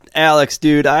Alex,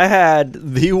 dude, I had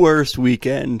the worst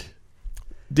weekend.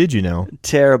 Did you know?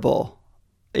 Terrible.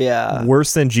 Yeah.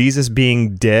 Worse than Jesus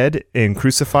being dead and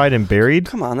crucified and buried?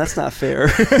 Come on, that's not fair.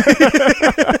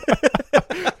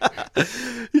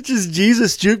 It just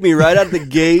Jesus juked me right out of the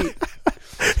gate.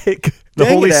 The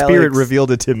Holy Spirit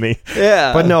revealed it to me.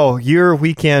 Yeah. But no, your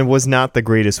weekend was not the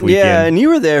greatest weekend. Yeah, and you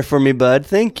were there for me, bud.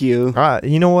 Thank you.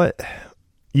 You know what?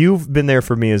 You've been there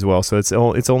for me as well, so it's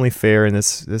only fair, and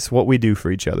it's what we do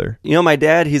for each other. You know, my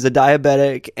dad, he's a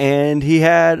diabetic, and he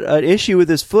had an issue with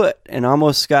his foot and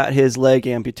almost got his leg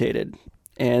amputated.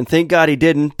 And thank God he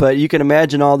didn't, but you can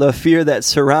imagine all the fear that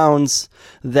surrounds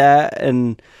that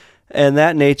and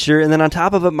that nature. And then on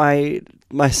top of it, my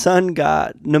son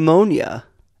got pneumonia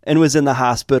and was in the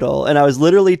hospital, and I was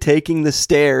literally taking the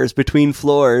stairs between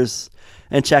floors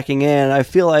and checking in. I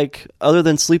feel like other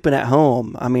than sleeping at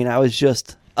home, I mean, I was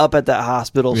just up at that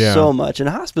hospital so much. And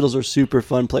hospitals are super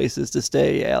fun places to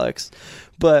stay, Alex.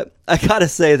 But I got to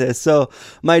say this. So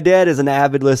my dad is an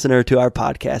avid listener to our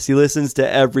podcast. He listens to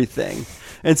everything.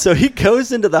 And so he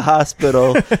goes into the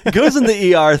hospital, goes in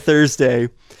the ER Thursday,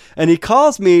 and he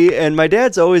calls me, and my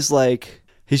dad's always like,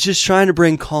 he's just trying to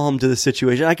bring calm to the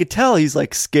situation. I could tell he's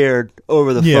like scared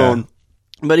over the phone.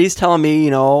 But he's telling me,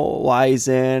 you know, why he's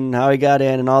in, how he got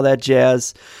in, and all that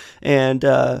jazz. And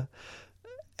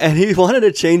he wanted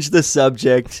to change the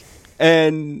subject.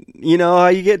 And you know how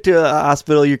you get to a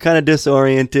hospital, you're kind of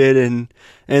disoriented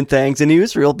and things. And he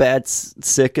was real bad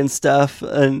sick and stuff.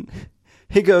 And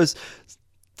he goes,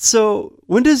 so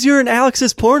when does your and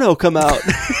Alex's porno come out?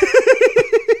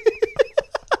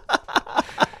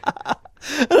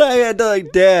 And I had to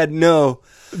like, Dad, no.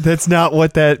 That's not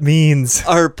what that means.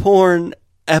 Our porn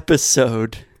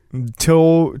episode.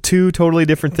 Two totally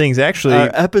different things. Actually, our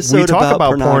episode we talk about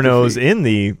pornography. pornos in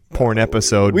the porn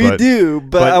episode. We do,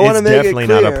 but I want to make it clear. It's definitely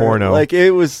not a porno. Like,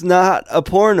 it was not a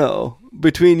porno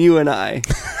between you and I.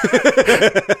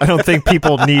 I don't think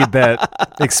people need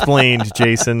that explained,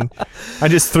 Jason. I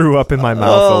just threw up in my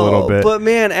mouth a little bit. But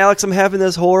man, Alex, I'm having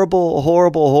this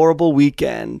horrible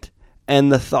weekend.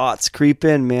 And the thoughts creep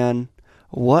in, man.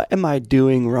 What am I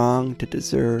doing wrong to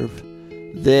deserve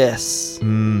this?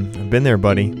 I've been there,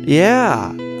 buddy.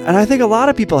 Yeah. And I think a lot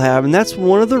of people have. And that's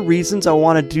one of the reasons I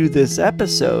want to do this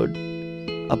episode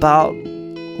about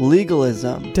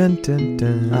legalism. Dun, dun,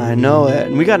 dun. I know it.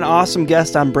 And we got an awesome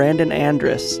guest on, Brandon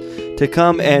Andrus, to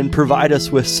come and provide us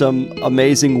with some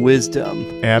amazing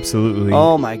wisdom. Absolutely.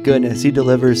 Oh my goodness. He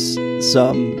delivers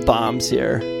some bombs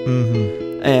here.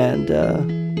 Mm-hmm. And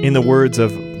in the words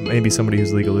of maybe somebody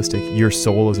who's legalistic, your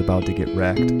soul is about to get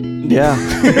wrecked. Yeah.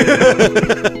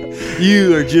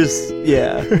 You are just,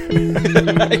 yeah.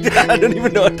 I don't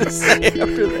even know what to say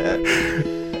after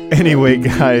that. Anyway,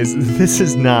 guys, this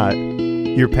is not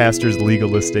your pastor's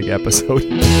legalistic episode.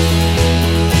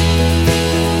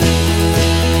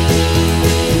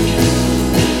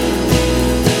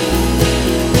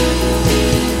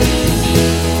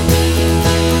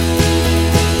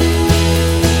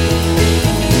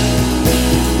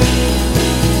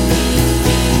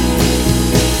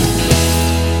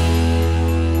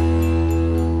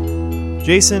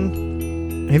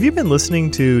 Jason, have you been listening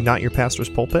to Not Your Pastor's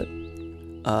Pulpit?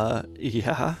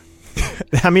 Yeah.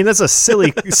 I mean, that's a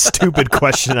silly, stupid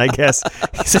question, I guess,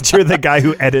 since you're the guy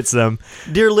who edits them.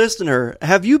 Dear listener,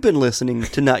 have you been listening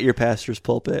to Not Your Pastor's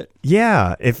Pulpit?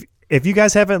 Yeah. If you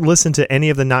guys haven't listened to any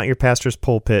of the Not Your Pastor's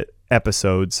Pulpit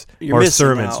episodes or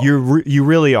sermons, out. you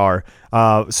really are.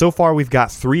 So far, we've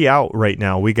got 3 out right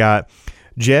now. We got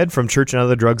Jed from Church and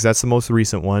Other Drugs. That's the most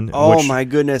recent one. Oh, my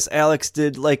goodness. Alex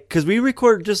did, because we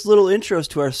recorded just little intros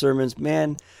to our sermons.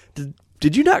 Man,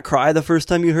 did you not cry the first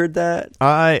time you heard that?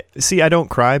 I don't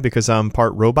cry because I'm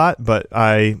part robot, but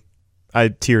I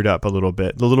teared up a little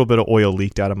bit. A little bit of oil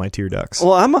leaked out of my tear ducts.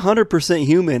 Well, I'm 100%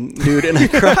 human, dude, and I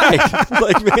cried.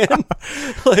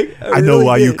 I know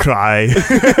why you cry.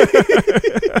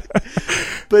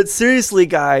 But seriously,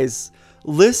 guys,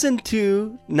 listen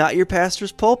to Not Your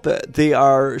Pastor's Pulpit. They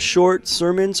are short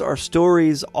sermons or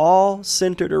stories all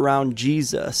centered around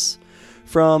Jesus.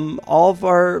 From all of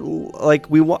our,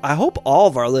 I hope all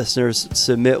of our listeners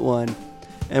submit one.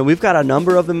 And we've got a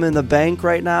number of them in the bank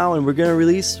right now, and we're going to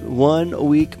release one a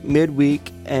week,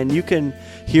 midweek, and you can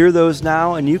hear those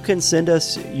now, and you can send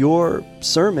us your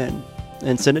sermon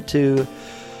and send it to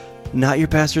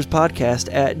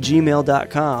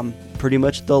notyourpastorspodcast@gmail.com. Pretty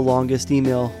much the longest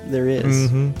email there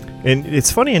is. Mm-hmm. And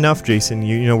it's funny enough, Jason,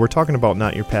 you know, we're talking about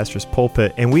Not Your Pastor's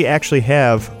Pulpit, and we actually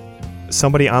have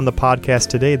somebody on the podcast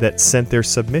today that sent their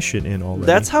submission in already.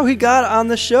 That's how he got on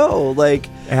the show.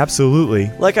 Absolutely.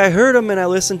 I heard him and I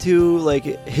listened to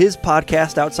his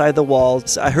podcast Outside the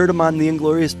Walls. I heard him on The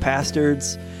Inglorious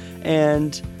Bastards,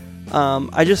 and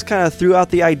I just kind of threw out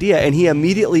the idea, and he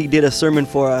immediately did a sermon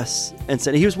for us and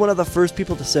said he was one of the first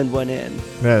people to send one in.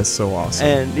 That is so awesome.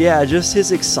 And yeah, just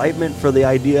his excitement for the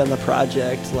idea and the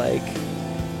project, like,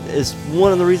 is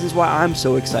one of the reasons why I'm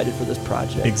so excited for this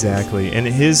project. Exactly. And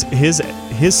his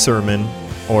sermon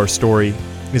or story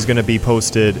is going to be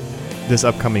posted this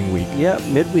upcoming week. Yeah,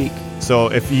 midweek. So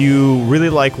if you really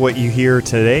like what you hear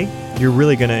today, you're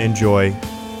really going to enjoy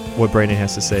what Brandon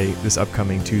has to say this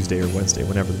upcoming Tuesday or Wednesday,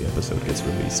 whenever the episode gets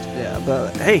released. Yeah,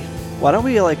 but hey, why don't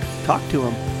we talk to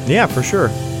him? Yeah, for sure.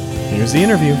 Here's the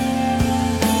interview.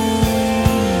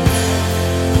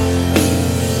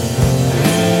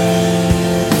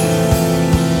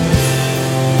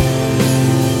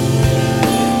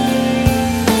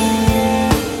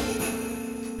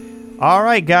 All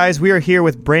right, guys, we are here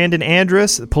with Brandon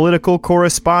Andrus, political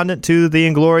correspondent to the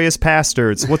Inglorious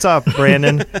Pastards. What's up,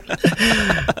 Brandon?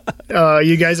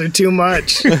 You guys are too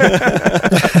much.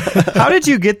 How did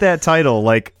you get that title?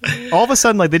 Like, all of a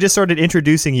sudden, like, they just started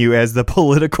introducing you as the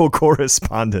political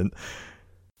correspondent.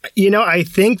 I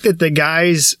think that the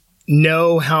guys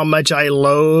know how much I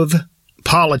loathe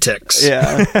politics.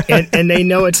 Yeah. and they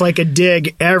know it's like a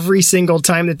dig every single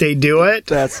time that they do it.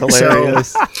 That's hilarious.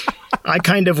 So I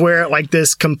kind of wear it like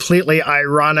this completely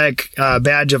ironic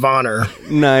badge of honor.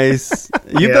 Nice.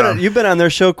 You've been on their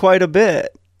show quite a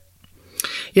bit.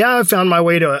 Yeah, I found a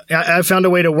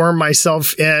way to worm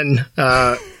myself in.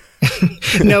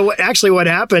 No, actually what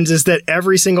happens is that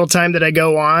every single time that I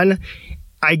go on,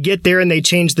 I get there and they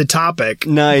change the topic.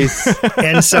 Nice.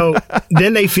 And so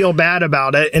then they feel bad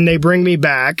about it and they bring me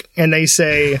back and they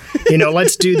say,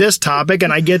 let's do this topic.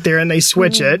 And I get there and they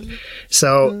switch it.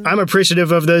 So I'm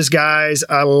appreciative of those guys.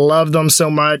 I love them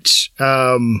so much.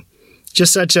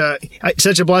 Just such a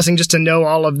blessing just to know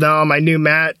all of them. I knew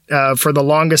Matt for the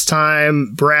longest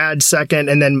time, Brad second,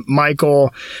 and then Michael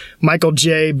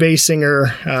J.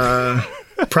 Basinger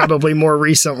probably more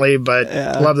recently, but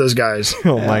love those guys.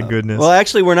 Oh, my goodness. Well,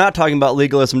 actually, we're not talking about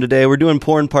legalism today. We're doing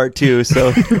porn part 2,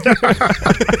 so...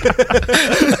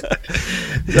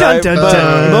 Dun, dun,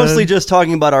 dun. Mostly just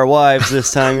talking about our wives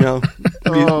this time,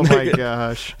 Oh, my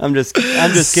gosh. I'm just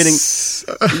kidding.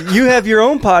 You have your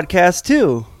own podcast,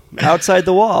 too. Outside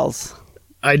the Walls.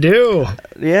 I do.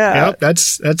 Yeah. Yep,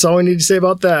 that's all we need to say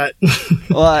about that.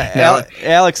 Well,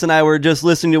 Alex and I were just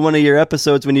listening to one of your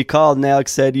episodes when you called, and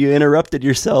Alex said you interrupted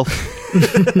yourself.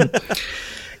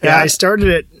 Yeah, I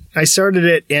started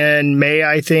it in May,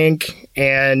 I think.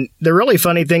 And the really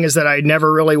funny thing is that I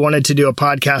never really wanted to do a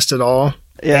podcast at all.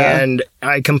 Yeah. And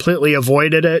I completely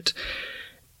avoided it.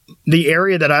 The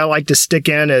area that I like to stick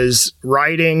in is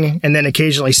writing and then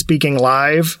occasionally speaking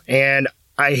live. And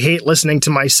I hate listening to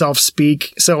myself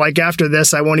speak. So like after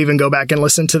this, I won't even go back and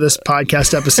listen to this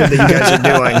podcast episode that you guys are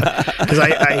doing because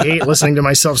I hate listening to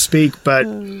myself speak. But,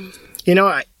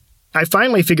 I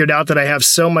finally figured out that I have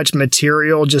so much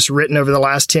material just written over the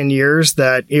last 10 years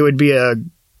that it would be a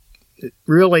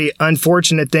really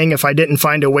unfortunate thing if I didn't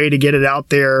find a way to get it out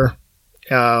there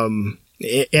in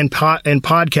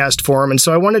podcast form. And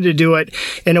so I wanted to do it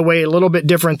in a way a little bit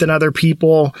different than other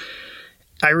people.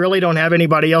 I really don't have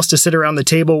anybody else to sit around the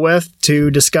table with to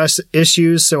discuss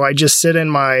issues, so I just sit in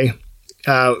my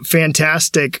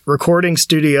fantastic recording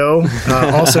studio,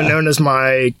 also known as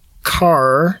my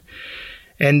car,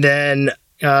 and then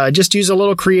just use a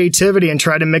little creativity and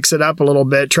try to mix it up a little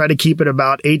bit, try to keep it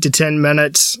about 8 to 10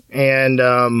 minutes, and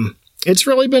it's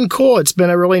really been cool. It's been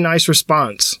a really nice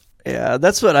response. Yeah,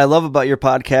 that's what I love about your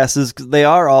podcasts is they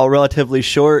are all relatively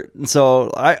short, and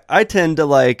so I tend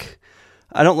to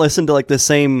I don't listen to the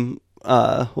same,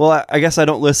 I guess I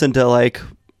don't listen to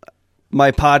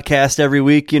my podcast every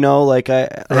week, I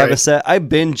have a set, I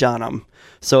binge on them.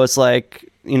 So it's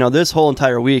this whole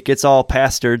entire week, it's all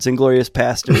Pastards, Inglorious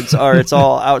Pastards, or it's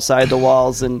all Outside the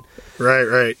Walls. And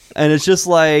Right. And it's just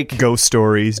ghost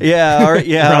stories. Yeah.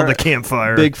 Around the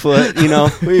campfire.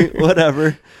 Bigfoot,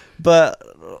 whatever. But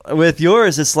with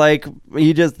yours, it's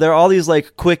there are all these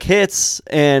quick hits,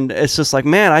 and it's just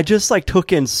man, I just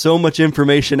took in so much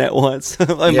information at once.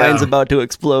 My mind's about to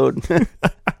explode.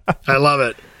 I love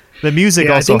it. The music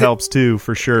also helps too,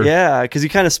 for sure. Yeah, because you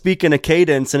kind of speak in a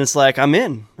cadence, and it's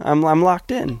I'm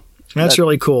locked in. That's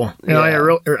really cool.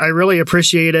 I really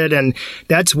appreciate it, and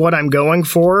that's what I'm going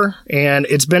for. And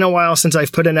it's been a while since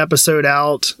I've put an episode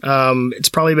out. It's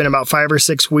probably been about 5 or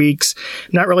 6 weeks.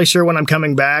 Not really sure when I'm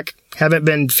coming back. Haven't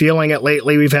been feeling it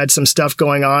lately. We've had some stuff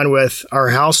going on with our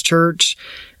house church.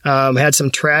 Had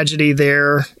some tragedy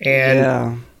there,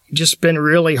 and just been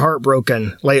really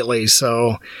heartbroken lately.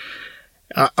 So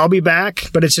I'll be back,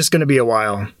 but it's just going to be a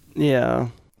while. Yeah.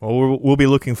 Well, we'll be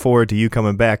looking forward to you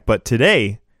coming back. But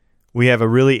today, we have a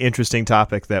really interesting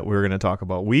topic that we're going to talk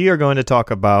about. We are going to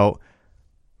talk about,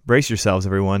 brace yourselves,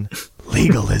 everyone,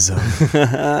 legalism.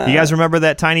 You guys remember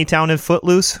that tiny town in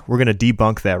Footloose? We're going to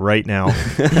debunk that right now.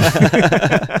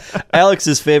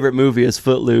 Alex's favorite movie is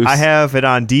Footloose. I have it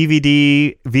on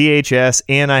DVD, VHS,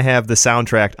 and I have the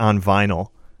soundtrack on vinyl.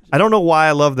 I don't know why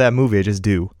I love that movie. I just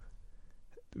do.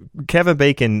 Kevin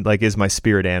Bacon is my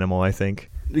spirit animal, I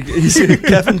think.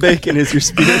 Kevin Bacon is your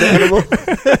spirit animal?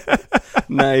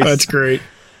 Nice. That's great.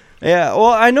 Yeah, well,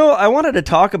 I wanted to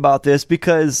talk about this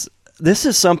because this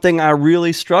is something I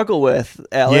really struggle with,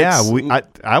 Alex. Yeah,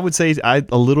 I would say a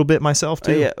little bit myself,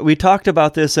 too. Yeah, we talked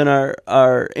about this in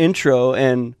our intro,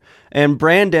 and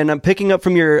Brandon, I'm picking up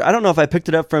from I don't know if I picked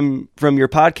it up from your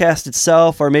podcast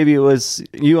itself, or maybe it was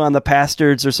you on the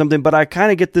Pastards or something, but I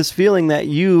kind of get this feeling that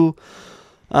you,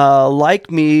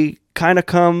 like me, kind of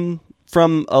come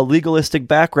from a legalistic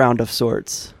background of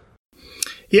sorts.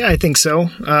 Yeah, I think so.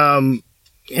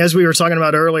 As we were talking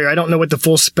about earlier, I don't know what the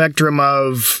full spectrum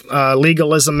of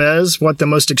legalism is, what the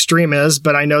most extreme is,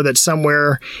 but I know that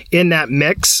somewhere in that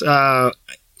mix,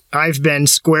 I've been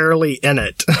squarely in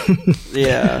it.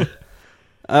 Yeah.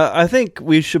 I think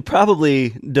we should probably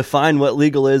define what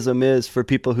legalism is for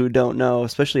people who don't know,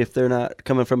 especially if they're not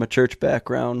coming from a church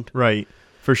background. Right,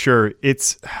 for sure.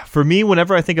 It's, for me,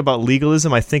 whenever I think about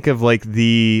legalism, I think of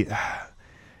the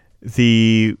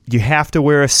you have to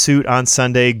wear a suit on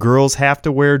Sunday, girls have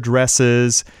to wear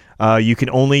dresses, you can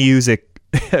only use a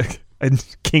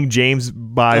King James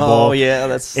Bible. Oh yeah,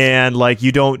 that's, and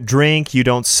you don't drink, you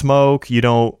don't smoke, you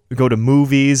don't go to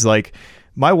movies.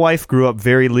 My wife grew up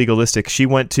very legalistic. She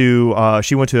went to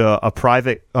a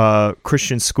private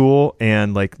Christian school,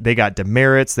 and they got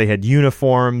demerits, they had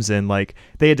uniforms, and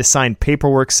they had to sign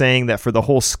paperwork saying that for the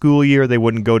whole school year they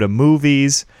wouldn't go to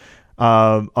movies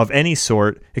of any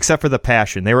sort except for The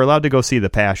Passion. They were allowed to go see The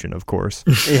Passion, of course.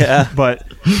 Yeah. But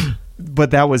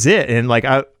that was it. And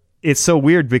it's so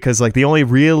weird because the only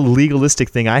real legalistic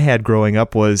thing I had growing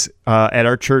up was at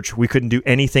our church we couldn't do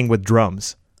anything with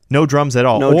drums. No drums at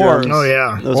all. No drums. Oh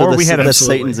yeah. Those are that's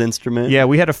Satan's instrument. Yeah,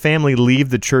 we had a family leave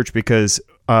the church because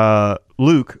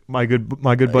Luke, my good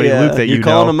buddy Luke that you're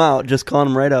calling him out, just calling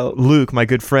him right out. Luke, my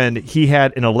good friend, he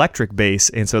had an electric bass,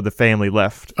 and so the family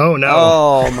left. Oh no.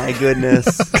 Oh my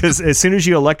goodness. Because as soon as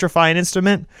you electrify an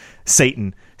instrument,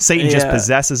 Satan just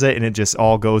possesses it, and it just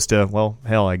all goes to, well,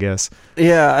 hell, I guess.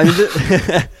 Yeah, I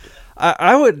mean,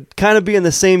 I would kind of be in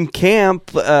the same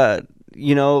camp. I'm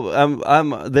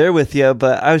there with you,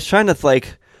 but I was trying to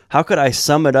how could I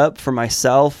sum it up for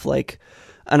myself?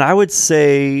 And I would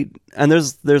say, and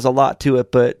there's a lot to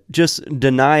it, but just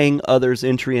denying others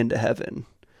entry into heaven.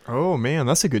 Oh man,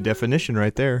 that's a good definition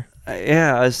right there.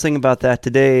 Yeah, I was thinking about that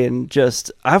today, and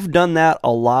I've done that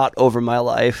a lot over my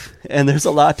life, and there's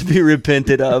a lot to be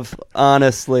repented of,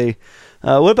 honestly.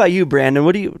 What about you, Brandon?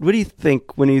 What do you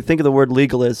think when you think of the word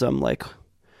legalism?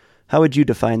 How would you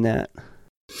define that?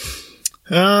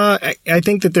 I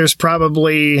think that there's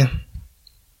probably,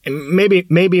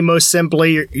 maybe most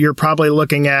simply, you're probably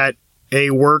looking at a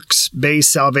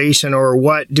works-based salvation, or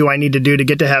what do I need to do to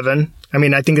get to heaven? I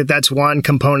mean, I think that that's one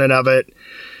component of it.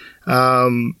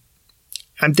 I'm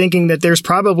thinking that there's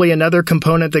probably another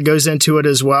component that goes into it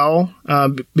as well,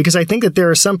 because I think that there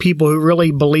are some people who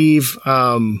really believe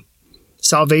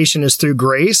salvation is through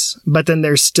grace, but then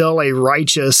there's still a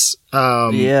righteous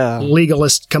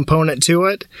legalist component to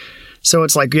it. So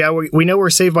it's we know we're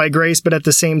saved by grace, but at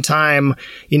the same time,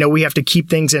 we have to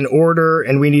keep things in order,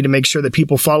 and we need to make sure that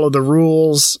people follow the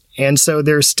rules. And so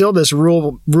there's still this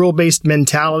rule-based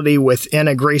mentality within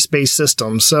a grace-based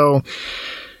system. So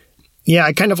yeah,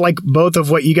 I kind of like both of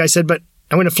what you guys said, but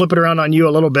I'm going to flip it around on you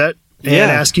a little bit and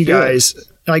ask you guys,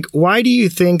 why do you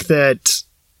think that,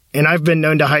 and I've been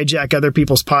known to hijack other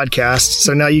people's podcasts,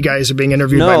 so now you guys are being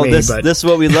interviewed by me. This is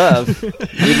what we love.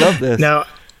 We love this. Now,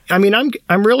 I mean,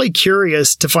 I'm really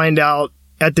curious to find out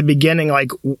at the beginning,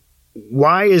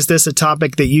 why is this a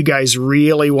topic that you guys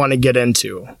really want to get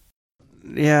into?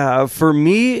 Yeah, for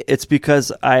me, it's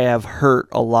because I have hurt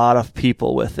a lot of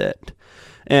people with it.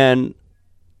 And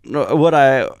what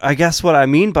I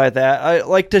mean by that, I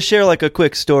like to share a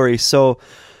quick story. So,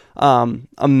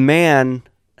 a man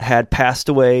had passed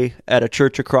away at a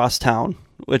church across town,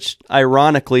 which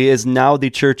ironically is now the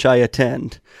church I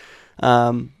attend.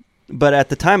 But at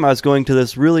the time, I was going to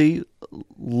this really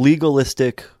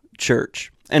legalistic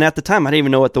church. And at the time, I didn't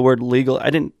even know what the word I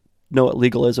didn't know what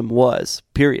legalism was,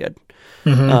 period.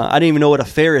 Mm-hmm. I didn't even know what a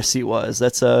Pharisee was.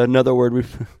 That's another word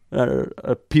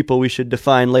people we should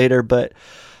define later. But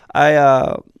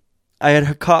I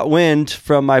had caught wind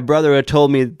from my brother who had told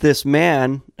me this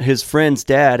man, his friend's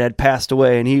dad, had passed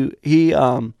away. And he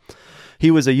he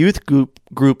was a youth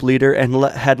group leader and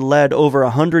had led over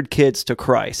 100 kids to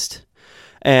Christ.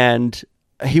 And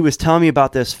he was telling me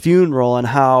about this funeral and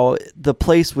how the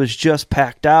place was just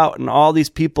packed out and all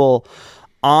these people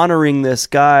honoring this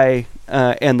guy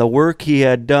and the work he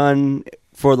had done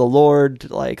for the Lord,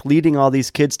 like leading all these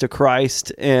kids to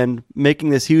Christ and making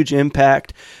this huge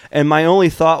impact. And my only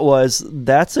thought was,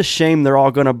 that's a shame they're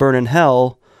all going to burn in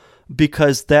hell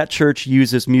because that church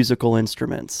uses musical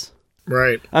instruments.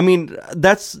 Right. I mean,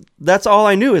 that's all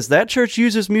I knew, is that church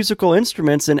uses musical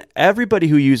instruments, and everybody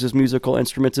who uses musical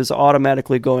instruments is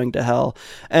automatically going to hell.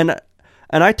 And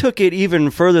I took it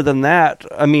even further than that.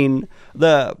 I mean,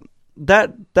 that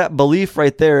belief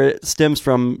right there stems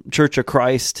from Church of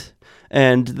Christ,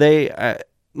 and they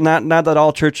not that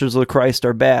all churches of Christ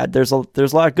are bad. There's a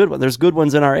lot of good ones. There's good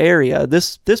ones in our area.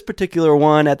 This particular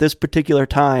one at this particular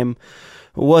time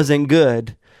wasn't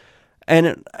good.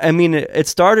 And it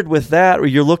started with that, where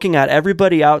you're looking at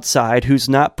everybody outside who's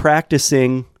not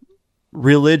practicing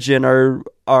religion or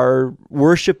are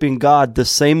worshiping God the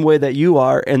same way that you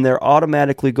are, and they're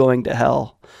automatically going to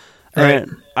hell. Right.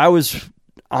 And I was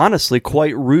honestly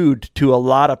quite rude to a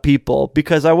lot of people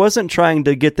because I wasn't trying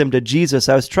to get them to Jesus.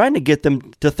 I was trying to get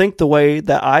them to think the way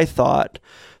that I thought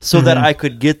so that I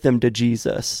could get them to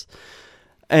Jesus.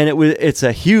 And it's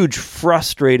a huge,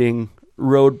 frustrating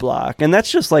roadblock. And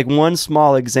that's just like one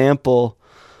small example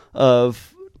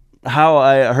of how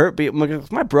I hurt people.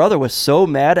 My brother was so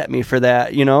mad at me for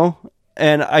that, you know?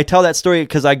 And I tell that story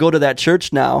because I go to that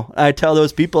church now. I tell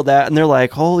those people that, and they're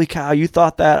like, holy cow, you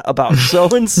thought that about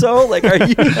so-and-so? Like, are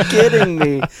you kidding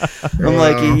me? I'm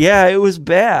like, yeah, it was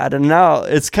bad. And now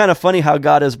it's kind of funny how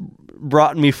God has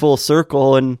brought me full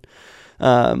circle. And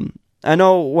I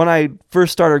know when I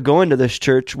first started going to this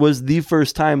church was the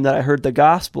first time that I heard the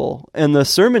gospel. And the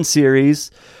sermon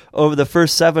series over the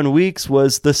first 7 weeks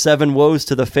was the 7 woes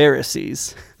to the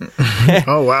Pharisees.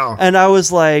 Oh, wow. And I was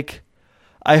like,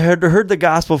 I heard the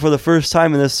gospel for the first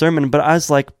time in this sermon, but I was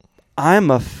like,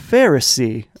 I'm a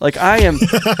Pharisee. Like I am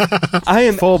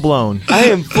full blown. I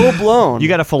am full blown. You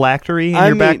got a phylactery in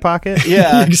your back pocket?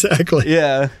 Yeah, Exactly.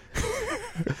 Yeah.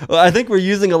 Well, I think we're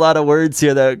using a lot of words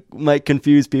here that might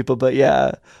confuse people, but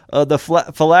yeah, the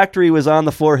phylactery was on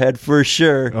the forehead for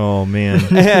sure. Oh man.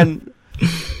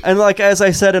 And like as I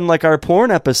said in like our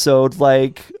porn episode,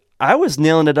 like I was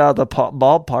nailing it out of the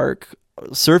ballpark.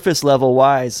 Surface level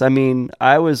wise, I mean,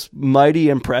 I was mighty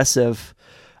impressive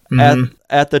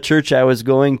at the church I was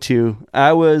going to.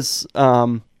 I was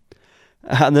on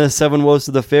the 7 woes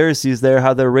to the Pharisees there,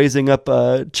 how they're raising up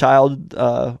a child.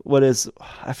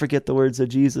 I forget the words of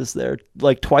Jesus there,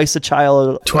 like twice the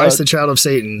child of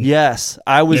Satan. Yes,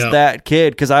 I was that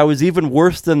kid because I was even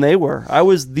worse than they were. I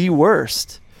was the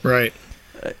worst. Right.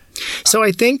 So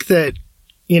I think that,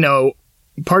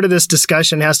 part of this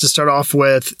discussion has to start off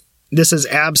with, this is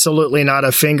absolutely not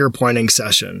a finger pointing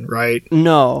session, right?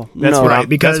 No, that's no. Right,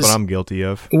 because that's what I'm guilty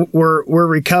of. We're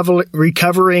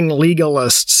recovering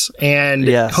legalists, and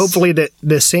hopefully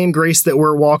the same grace that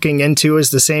we're walking into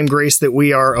is the same grace that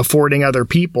we are affording other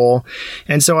people.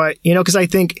 And so because I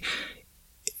think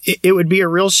it would be a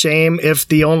real shame if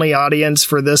the only audience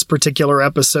for this particular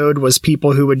episode was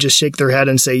people who would just shake their head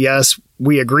and say, yes,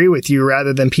 we agree with you,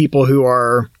 rather than people who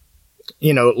are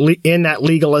in that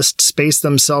legalist space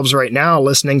themselves right now,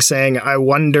 listening, saying, I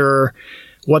wonder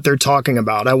what they're talking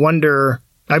about. I wonder,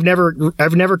 I've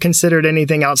never considered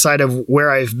anything outside of where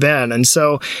I've been. And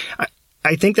so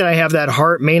I think that I have that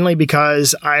heart mainly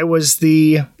because I was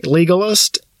the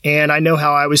legalist, and I know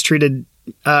how I was treated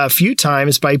a few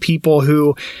times by people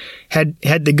who had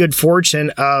the good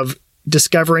fortune of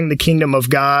discovering the kingdom of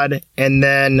God and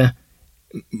then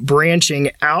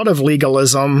branching out of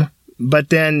legalism. But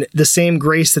then the same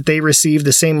grace that they received,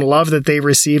 the same love that they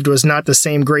received, was not the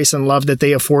same grace and love that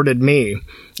they afforded me.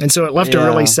 And so it left a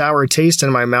really sour taste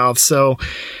in my mouth. So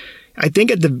I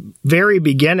think at the very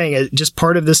beginning, just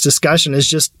part of this discussion is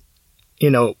just,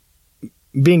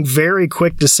 being very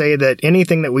quick to say that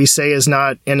anything that we say is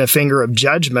not in a finger of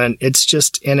judgment. It's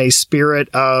just in a spirit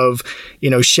of,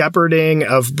 shepherding,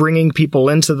 of bringing people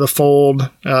into the fold,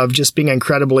 of just being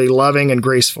incredibly loving and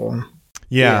graceful.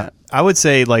 Yeah. I would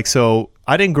say so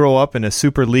I didn't grow up in a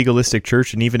super legalistic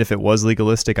church, and even if it was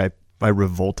legalistic, I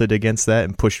revolted against that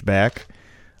and pushed back.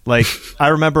 Like I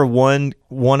remember one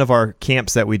of our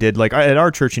camps that we did, like at our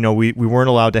church, we weren't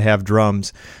allowed to have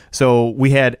drums. So we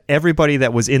had everybody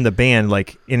that was in the band,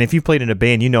 and if you played in a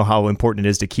band, you know how important it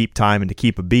is to keep time and to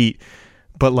keep a beat.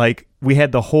 But we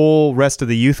had the whole rest of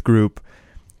the youth group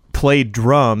play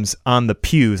drums on the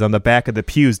pews, on the back of the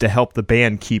pews, to help the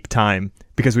band keep time.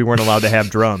 because we weren't allowed to have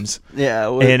drums. Yeah.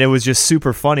 And it was just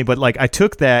super funny. But like I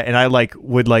took that and I like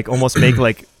would like almost make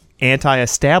like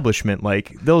anti-establishment,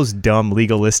 like those dumb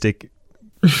legalistic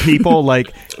people,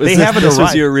 like they haven't This was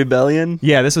arrived. your rebellion?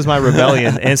 Yeah, this was my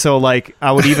rebellion. And so like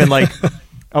I would even like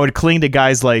I would cling to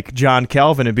guys like John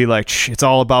Calvin and be like, it's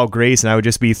all about grace. And I would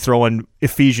just be throwing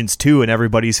Ephesians 2 in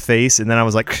everybody's face. And then I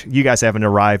was like, you guys haven't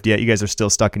arrived yet. You guys are still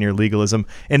stuck in your legalism.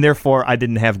 And therefore, I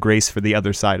didn't have grace for the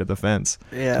other side of the fence.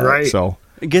 Yeah. Right. So,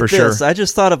 Get for this. sure. I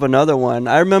just thought of another one.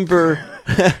 I remember,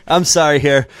 I'm sorry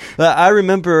here, but I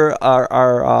remember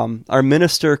our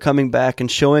minister coming back and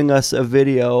showing us a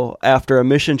video after a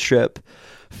mission trip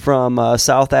from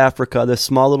South Africa, this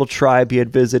small little tribe he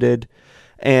had visited.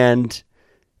 And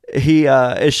he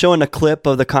is showing a clip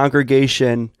of the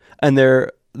congregation, and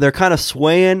they're kind of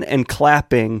swaying and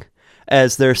clapping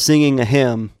as they're singing a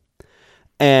hymn.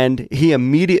 And he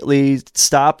immediately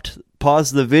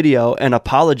paused the video and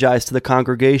apologized to the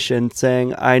congregation,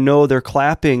 saying, I know they're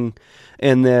clapping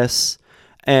in this,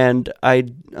 and I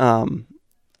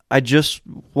just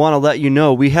want to let you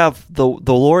know we have the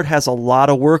Lord has a lot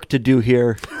of work to do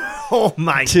here. Oh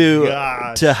my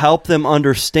gosh. To help them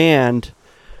understand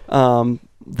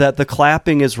that the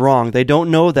clapping is wrong. They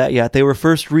don't know that yet. They were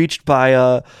first reached by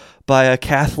a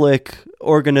Catholic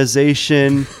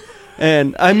organization,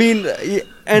 and I mean,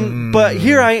 but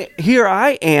here I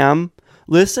am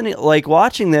listening, like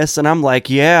watching this, and I'm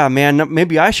like, yeah, man,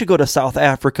 maybe I should go to South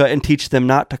Africa and teach them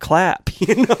not to clap.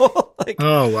 You know, like,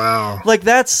 oh wow, like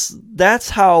that's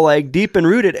how like deep and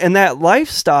rooted, and that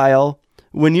lifestyle.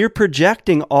 When you're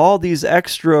projecting all these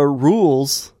extra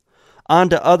rules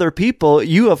onto other people,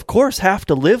 you of course have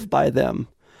to live by them.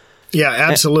 Yeah,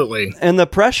 absolutely. And the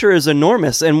pressure is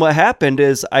enormous. And what happened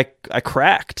is I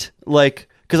cracked, like,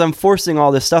 because I'm forcing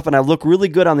all this stuff and I look really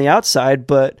good on the outside,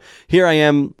 but here I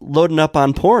am loading up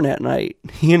on porn at night,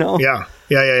 you know?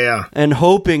 Yeah. And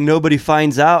hoping nobody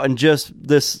finds out, and just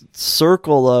this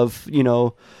circle of, you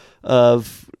know, I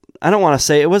don't want to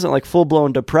say it wasn't like full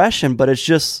blown depression, but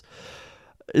it's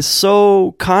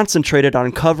so concentrated on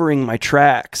covering my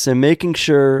tracks and making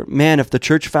sure, man, if the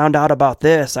church found out about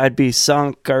this, I'd be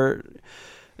sunk, or,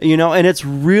 you know, and it's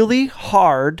really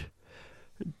hard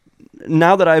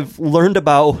now that I've learned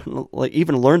about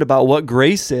what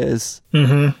grace is.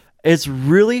 Mm-hmm. It's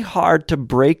really hard to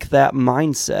break that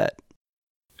mindset.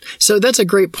 So that's a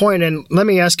great point. And let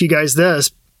me ask you guys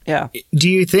this. Yeah. Do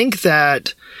you think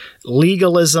that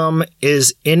legalism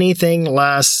is anything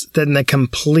less than the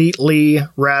completely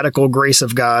radical grace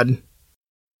of God?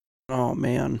 Oh,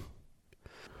 man.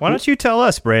 Why don't you tell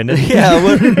us, Brandon? Yeah.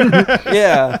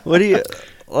 What do you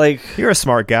like? You're a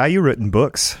smart guy. You've written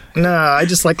books. Nah, I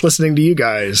just like listening to you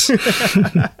guys.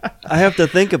 I have to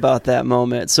think about that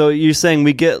moment. So you're saying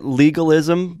we get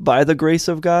legalism by the grace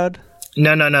of God?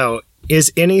 No.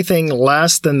 Is anything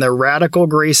less than the radical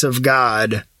grace of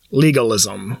God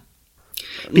legalism?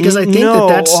 Because I think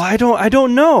that's... I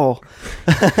don't know.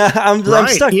 I'm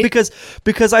stuck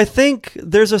because I think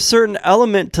there's a certain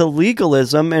element to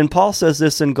legalism, and Paul says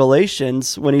this in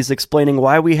Galatians when he's explaining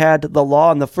why we had the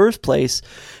law in the first place,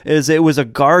 is it was a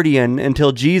guardian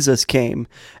until Jesus came.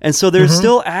 And so there's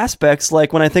still aspects,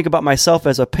 like when I think about myself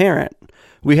as a parent,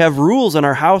 we have rules in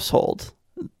our household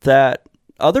that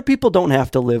other people don't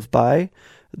have to live by.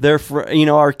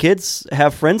 Our kids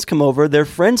have friends come over. Their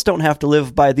friends don't have to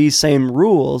live by these same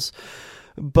rules,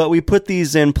 but we put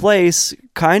these in place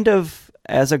kind of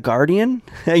as a guardian,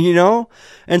 you know?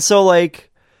 And so,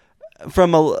 like,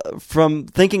 from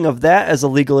thinking of that as a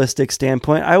legalistic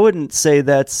standpoint, I wouldn't say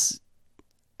that's,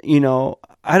 you know,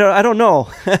 I don't know.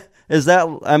 Is that,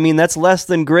 I mean, that's less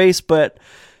than grace, but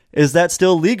is that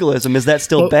still legalism? Is that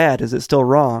still bad? Is it still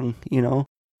wrong, you know?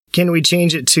 Can we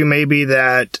change it to maybe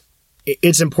that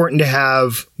it's important to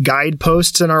have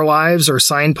guideposts in our lives or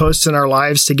signposts in our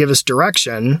lives to give us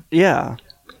direction? Yeah.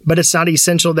 But it's not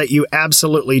essential that you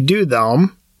absolutely do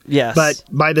them. Yes. But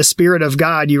by the Spirit of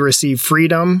God, you receive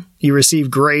freedom, you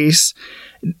receive grace,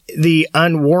 the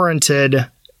unwarranted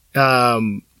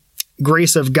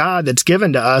grace of God that's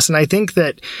given to us. And I think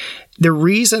that the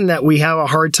reason that we have a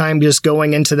hard time just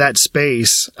going into that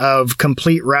space of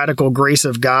complete radical grace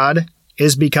of God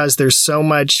is because there's so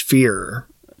much fear.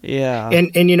 Yeah.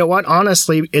 And you know what?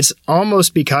 Honestly, it's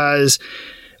almost because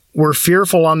we're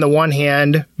fearful on the one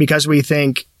hand, because we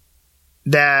think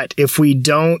that if we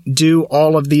don't do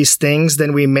all of these things,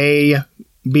 then we may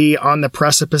be on the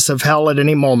precipice of hell at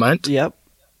any moment. Yep.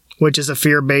 Which is a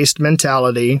fear-based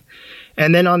mentality.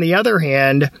 And then on the other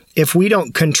hand, if we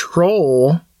don't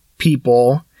control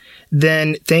people,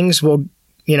 then things will,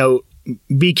 you know,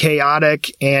 be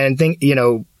chaotic, and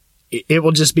it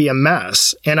will just be a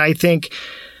mess. And I think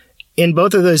in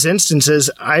both of those instances,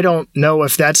 I don't know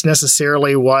if that's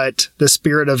necessarily what the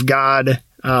Spirit of God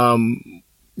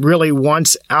really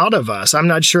wants out of us. I'm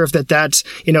not sure if that's,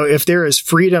 if there is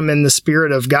freedom in the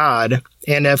Spirit of God,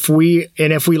 and if we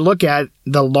look at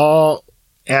the law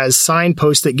as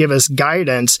signposts that give us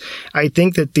guidance, I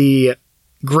think that the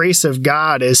grace of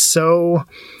God is so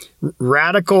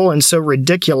radical and so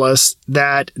ridiculous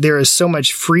that there is so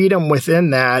much freedom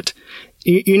within that.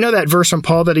 You know that verse from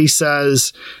Paul that he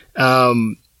says,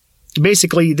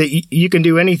 basically that you can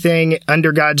do anything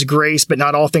under God's grace, but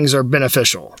not all things are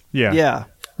beneficial. Yeah.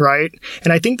 Right?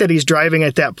 And I think that he's driving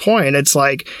at that point. It's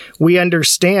like we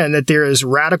understand that there is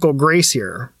radical grace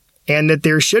here and that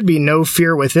there should be no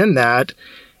fear within that.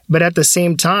 But at the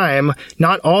same time,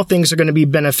 not all things are going to be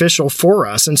beneficial for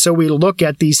us. And so we look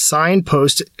at these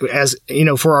signposts as,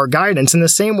 for our guidance in the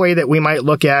same way that we might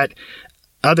look at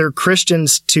other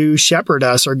Christians to shepherd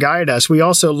us or guide us. We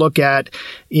also look at,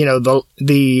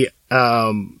 the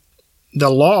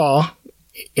law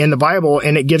in the Bible,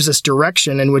 and it gives us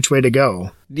direction in which way to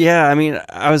go. Yeah, I mean,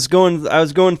 I was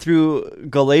going through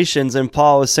Galatians, and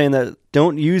Paul was saying that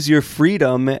don't use your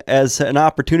freedom as an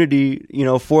opportunity,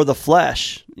 for the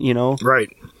flesh, Right.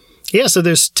 Yeah, so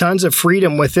there's tons of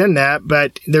freedom within that,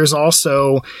 but there's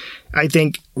also, I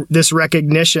think, this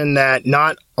recognition that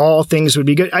not all things would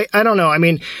be good. I don't know. I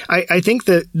mean, I think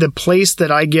that the place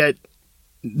that I get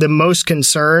the most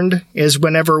concerned is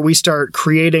whenever we start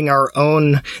creating our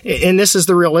own, and this is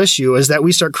the real issue, is that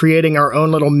we start creating our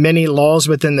own little mini laws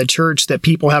within the church that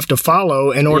people have to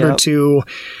follow in order to,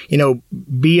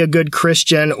 be a good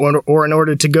Christian or in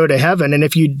order to go to heaven. And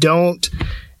if you don't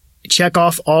check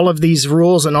off all of these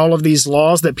rules and all of these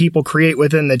laws that people create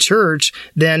within the church,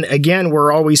 then again,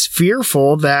 we're always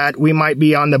fearful that we might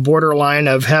be on the borderline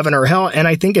of heaven or hell. And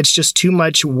I think it's just too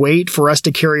much weight for us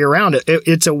to carry around.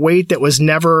 It's a weight that was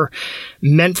never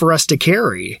meant for us to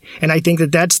carry. And I think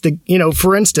that that's the,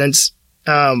 for instance,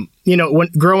 when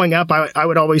growing up, I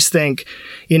would always think,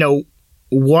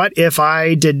 what if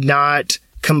I did not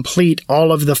complete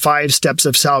all of the 5 steps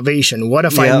of salvation? What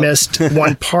if I missed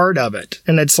one part of it?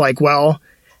 And it's like, well,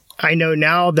 I know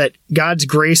now that God's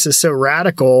grace is so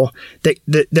radical that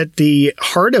the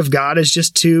heart of God is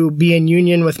just to be in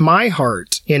union with my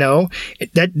heart.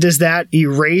 Does that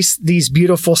erase these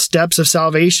beautiful steps of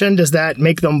salvation? Does that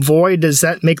make them void? Does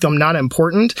that make them not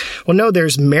important? Well, no,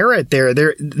 there's merit there.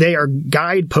 They are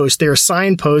guideposts. They are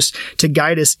signposts to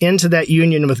guide us into that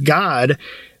union with God.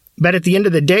 But at the end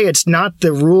of the day, it's not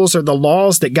the rules or the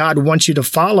laws that God wants you to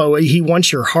follow. He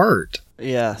wants your heart.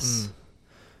 Yes.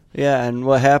 Yeah, and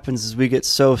what happens is we get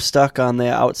so stuck on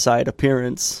the outside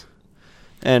appearance.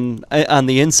 And on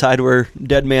the inside, we're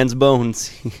dead man's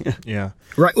bones. Yeah.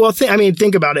 Right. Well,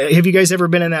 think about it. Have you guys ever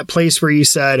been in that place where you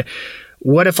said,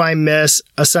 what if I miss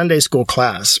a Sunday school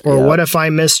class? Or what if I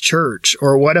miss church?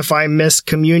 Or what if I miss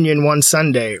communion one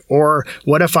Sunday? Or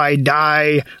what if I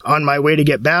die on my way to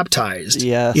get baptized?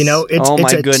 Yes.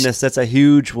 It's goodness, that's a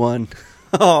huge one.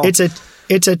 Oh.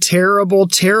 It's a terrible,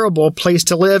 terrible place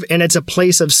to live, and it's a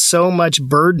place of so much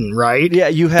burden, right? Yeah,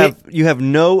 you have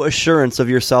no assurance of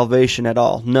your salvation at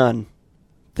all. None.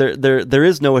 There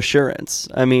is no assurance.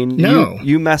 I mean, no.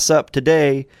 You mess up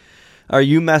today, or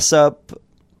you mess up.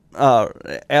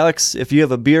 Alex, if you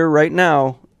have a beer right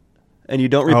now and you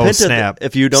don't repent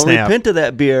repent of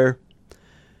that beer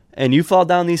and you fall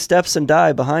down these steps and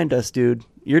die behind us, dude,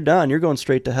 you're done. You're going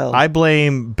straight to hell. I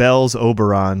blame Bell's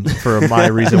Oberon for my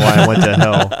reason why I went to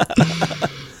hell.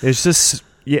 It's just,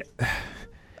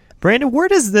 Brandon, where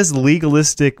does this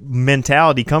legalistic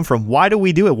mentality come from? Why do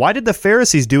we do it? Why did the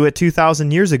Pharisees do it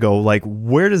 2,000 years ago? Like,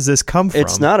 where does this come from?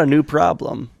 It's not a new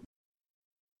problem.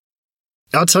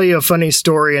 I'll tell you a funny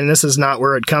story, and this is not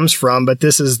where it comes from, but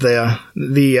this is the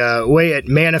way it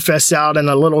manifests out in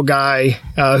a little guy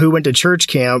who went to church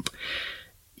camp.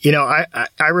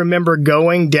 I remember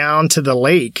going down to the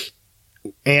lake,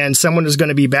 and someone was going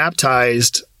to be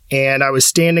baptized, and I was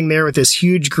standing there with this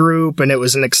huge group, and it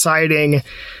was an exciting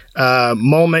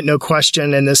moment, no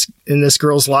question, in this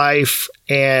girl's life.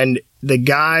 And the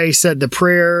guy said the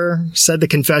prayer, said the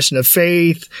confession of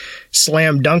faith,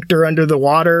 slam dunked her under the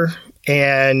water.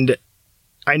 And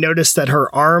I noticed that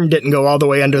her arm didn't go all the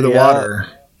way under the water.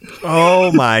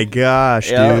 Oh my gosh,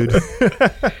 dude.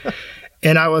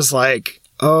 And I was like,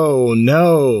 oh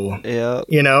no. Yeah.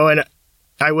 And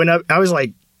I went up, I was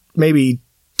like maybe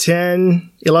 10,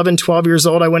 11, 12 years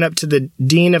old. I went up to the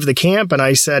dean of the camp and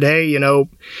I said, hey,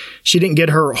 she didn't get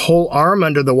her whole arm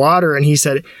under the water. And he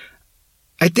said,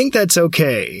 I think that's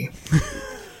okay.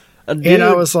 And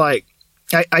I was like,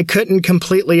 I couldn't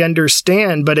completely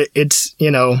understand, but it's,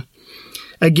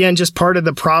 again, just part of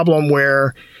the problem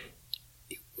where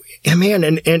Yeah, man,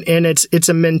 and it's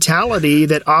a mentality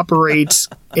that operates,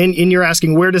 and you're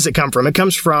asking, where does it come from? It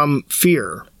comes from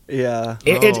fear. Yeah.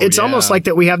 It's almost like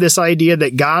that we have this idea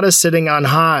that God is sitting on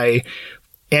high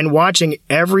and watching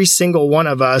every single one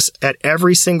of us at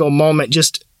every single moment,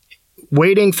 just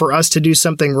waiting for us to do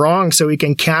something wrong so he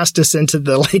can cast us into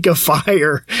the lake of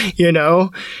fire, you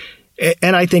know?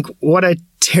 And I think what a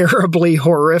terribly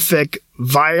horrific,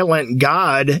 violent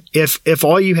God if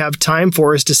all you have time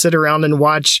for is to sit around and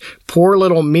watch poor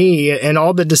little me and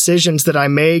all the decisions that I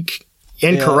make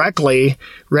incorrectly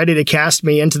ready to cast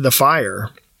me into the fire.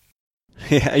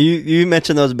 Yeah, you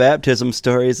mentioned those baptism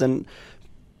stories, and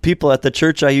people at the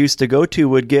church I used to go to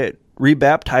would get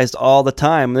rebaptized all the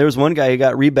time. There was one guy who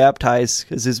got rebaptized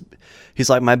because he's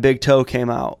like, my big toe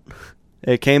came out.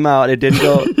 It came out. It didn't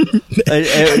go.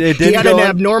 It didn't he had go an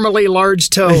abnormally large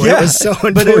toe. Yeah, it was so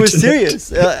unfortunate. but it was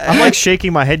serious. I'm like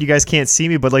shaking my head. You guys can't see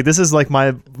me, but like this is like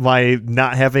my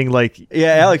not having like.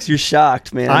 Yeah, Alex, you're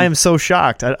shocked, man. I am so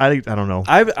shocked. I don't know.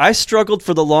 I struggled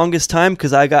for the longest time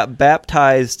because I got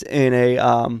baptized in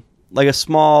a like a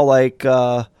small like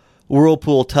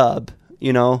whirlpool tub,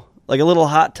 you know, like a little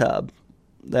hot tub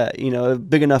that, you know,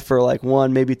 big enough for like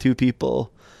one, maybe two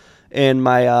people, in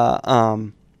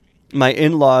my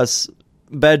in-laws'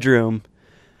 bedroom,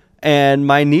 and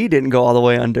my knee didn't go all the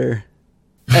way under.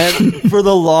 And for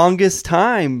the longest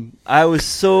time, I was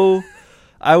so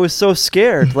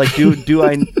scared. Like, do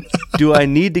I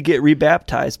need to get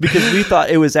rebaptized? Because we thought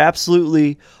it was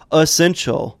absolutely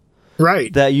essential,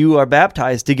 right, that you are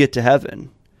baptized to get to heaven,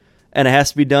 and it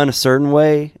has to be done a certain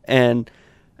way. And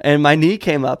my knee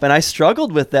came up, and I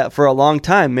struggled with that for a long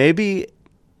time. Maybe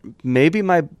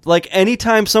my, like,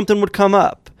 anytime something would come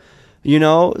up, you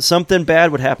know, something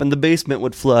bad would happen, the basement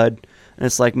would flood, and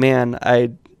it's like, man,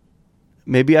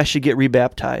 maybe I should get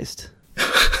rebaptized.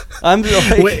 I'm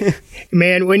like,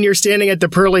 man, when you're standing at the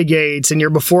pearly gates and you're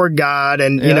before God,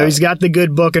 and you know he's got the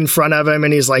good book in front of him,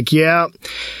 and he's like, yeah,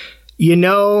 you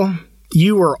know,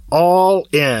 you were all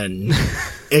in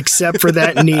except for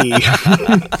that knee.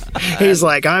 He's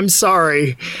like, I'm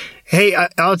sorry. Hey,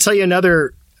 I'll tell you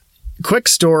another quick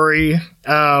story.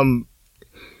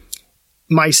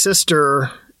 My sister,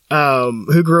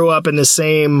 who grew up in the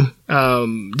same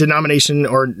denomination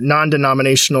or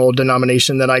non-denominational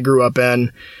denomination that I grew up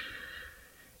in,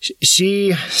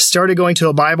 she started going to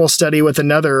a Bible study with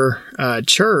another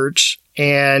church,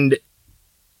 and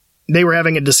they were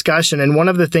having a discussion. And one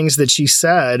of the things that she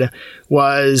said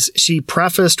was she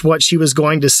prefaced what she was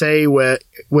going to say with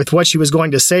what she was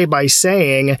going to say by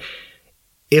saying,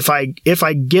 if I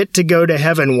get to go to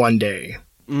heaven one day,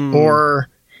 or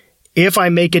if I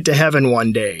make it to heaven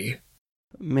one day.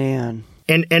 Man.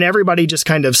 And everybody just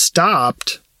kind of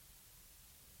stopped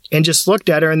and just looked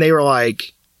at her, and they were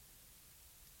like,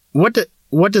 what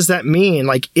does that mean?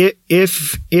 Like,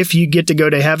 if you get to go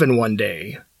to heaven one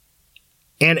day.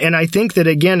 And I think that,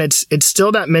 again, it's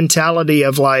still that mentality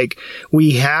of like,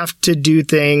 we have to do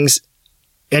things,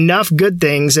 enough good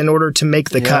things in order to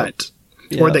make the cut.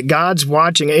 Or that God's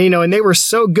watching, you know, and they were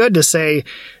so good to say,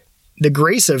 the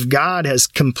grace of God has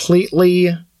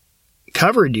completely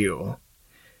covered you.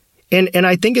 And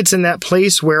I think it's in that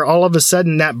place where all of a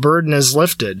sudden that burden is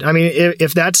lifted. I mean,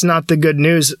 if that's not the good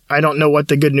news, I don't know what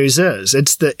the good news is.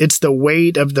 It's the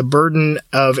weight of the burden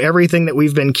of everything that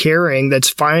we've been carrying that's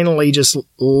finally just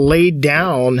laid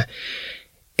down,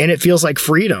 and it feels like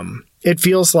freedom. It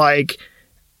feels like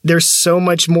there's so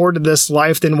much more to this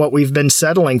life than what we've been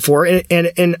settling for.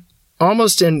 And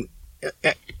almost in,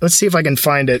 let's see if I can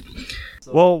find it.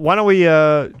 Well, why don't we,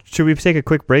 should we take a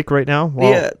quick break right now?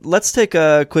 Yeah, let's take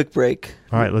a quick break.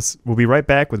 All right, we'll be right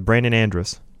back with Brandon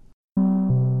Andrus.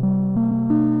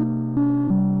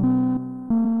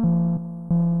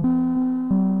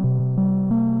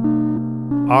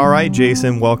 All right,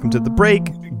 Jason, welcome to the break.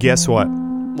 Guess what?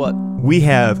 What? We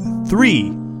have 3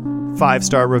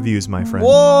 5-star reviews, my friend.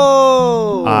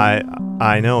 Whoa!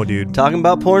 I know, dude. Talking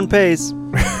about porn pays.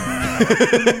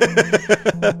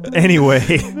 Anyway,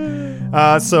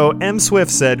 so M.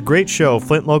 Swift said, great show.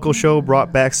 Flint Local Show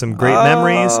brought back some great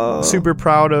memories. Super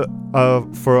proud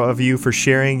of you for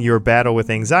sharing your battle with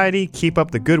anxiety. Keep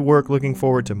up the good work. Looking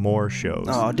forward to more shows.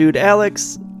 Oh, dude,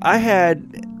 Alex, I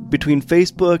had, between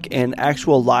Facebook and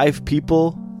actual live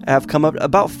people have come up,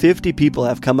 about 50 people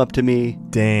have come up to me.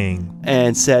 Dang.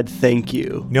 And said thank you.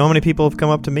 You know how many people have come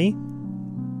up to me?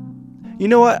 You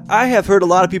know what? I have heard a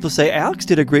lot of people say, Alex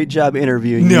did a great job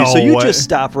interviewing you. So you just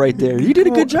stop right there. You did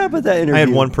a good job with that interview. I had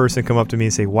one person come up to me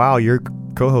and say, wow, your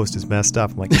co-host is messed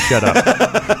up. I'm like, shut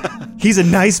up. He's a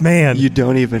nice man. You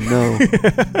don't even know.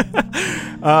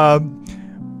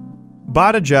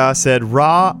 Badaja said,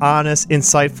 raw, honest,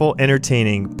 insightful,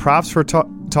 entertaining. Props for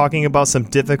talking about some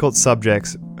difficult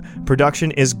subjects.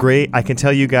 Production is great. I can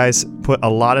tell you guys put a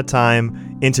lot of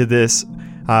time into this.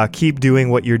 Keep doing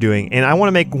what you're doing. And I want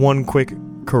to make one quick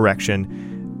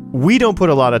correction. We don't put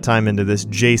a lot of time into this.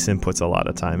 Jason puts a lot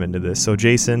of time into this. So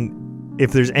Jason,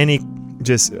 if there's any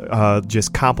just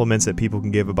compliments that people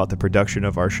can give about the production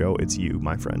of our show, it's you,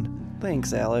 my friend.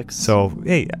 Thanks, Alex. So,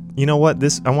 hey, you know what?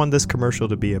 I want this commercial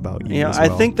to be about you as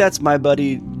well. I think that's my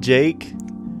buddy Jake.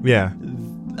 Yeah.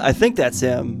 I think that's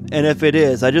him. And if it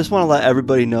is, I just want to let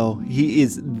everybody know he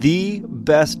is the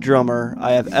best drummer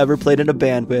I have ever played in a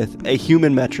band with, a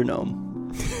human metronome.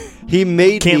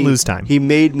 Can't lose time. He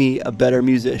made me a better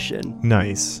musician.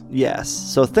 Nice. Yes.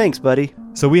 So thanks, buddy.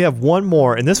 So we have one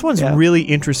more, and this one's really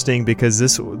interesting because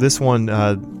this one,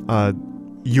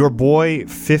 your boy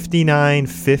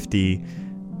 5950.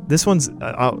 This one's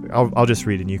I'll just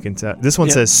read it and you can tell. This one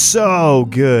says, so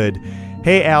good.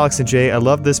 Hey, Alex and Jay, I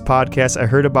love this podcast. I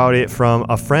heard about it from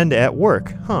a friend at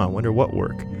work. I wonder what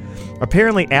work.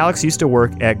 Apparently, Alex used to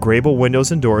work at Grable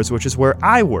Windows and Doors, which is where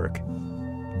I work.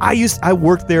 I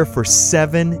worked there for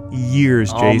 7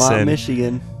 years, Jason. Alma,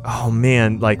 Michigan. Oh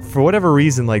man, like for whatever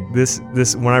reason, like this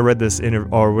when I read this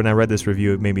when I read this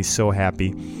review, it made me so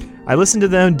happy. I listen to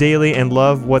them daily and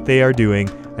love what they are doing.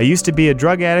 I used to be a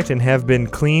drug addict and have been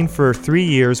clean for 3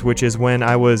 years, which is when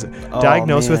I was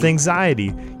diagnosed with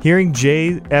anxiety. Hearing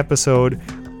Jay's episode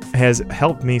has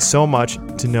helped me so much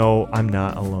to know I'm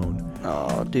not alone.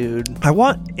 Oh, dude. I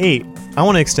want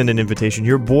to extend an invitation.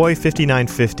 Your boy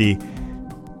 5950.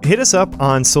 Hit us up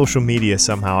on social media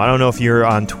somehow. I don't know if you're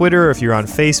on Twitter, if you're on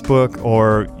Facebook,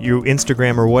 or you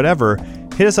Instagram or whatever.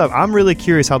 Hit us up. I'm really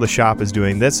curious how the shop is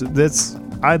doing.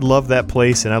 I love that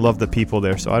place and I love the people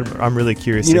there. So I'm really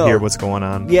curious to hear what's going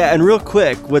on. Yeah, and real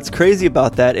quick, what's crazy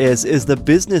about that is the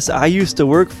business I used to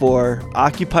work for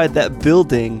occupied that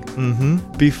building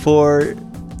before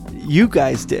you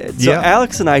guys did. So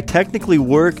Alex and I technically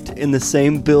worked in the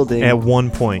same building at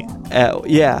one point.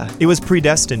 It was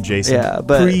predestined, Jason. Yeah,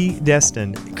 but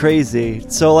predestined. Crazy.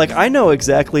 So like I know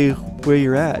exactly where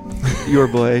you're at. Your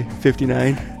boy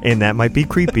 59. And that might be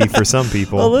creepy for some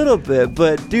people. A little bit,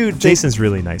 but dude, Jason's a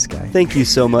really nice guy. Thank you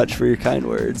so much for your kind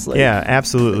words. Yeah,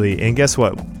 absolutely. And guess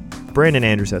what? Brandon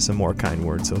Andrews has some more kind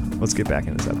words, so let's get back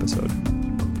in this episode.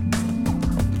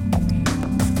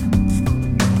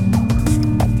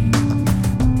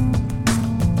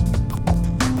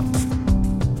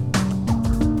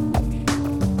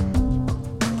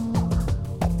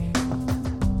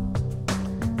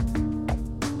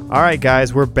 All right,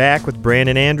 guys, we're back with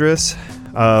Brandon Andrus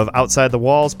of Outside the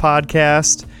Walls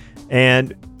podcast.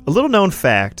 And a little known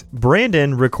fact,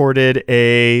 Brandon recorded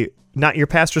a Not Your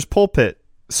Pastor's Pulpit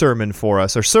sermon for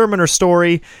us, or sermon or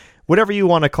story, whatever you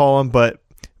want to call them. But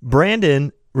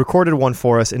Brandon recorded one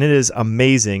for us, and it is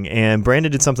amazing. And Brandon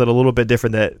did something a little bit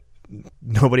different that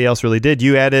nobody else really did.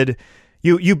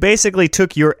 You basically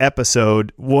took your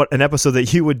episode, an episode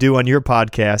that you would do on your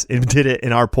podcast, and did it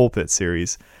in our pulpit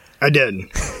series. I did.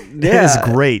 It is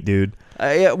great, dude.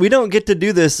 We don't get to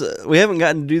do this. We haven't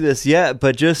gotten to do this yet,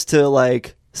 but just to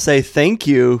say thank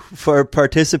you for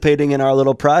participating in our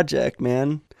little project,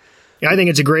 man. Yeah, I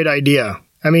think it's a great idea.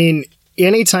 I mean,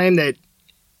 anytime that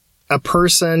a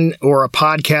person or a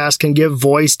podcast can give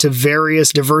voice to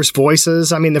various diverse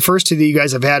voices. I mean, the first two that you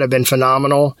guys have had have been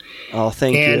phenomenal. Oh,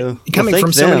 thank you. Coming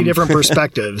from so many different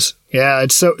perspectives. Yeah,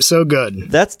 it's so good.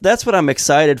 That's what I'm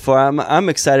excited for. I'm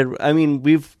excited. I mean,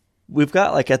 we've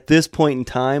got at this point in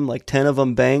time 10 of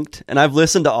them banked, and I've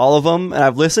listened to all of them, and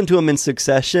I've listened to them in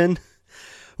succession,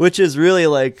 which is really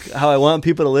how I want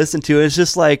people to listen to it. It's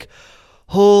just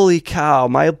holy cow,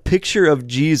 my picture of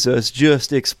Jesus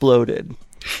just exploded.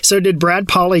 So did Brad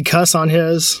Polly cuss on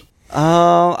his?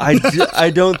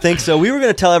 I don't think so. We were going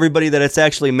to tell everybody that it's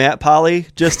actually Matt Polly,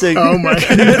 just to oh my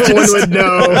God, no one would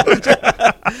know.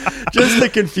 Just to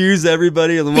confuse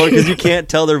everybody a little more, because you can't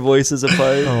tell their voices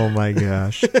apart. Oh my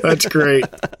gosh, that's great.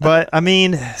 But I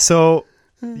mean, so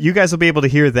you guys will be able to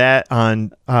hear that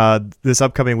on this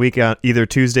upcoming week, on either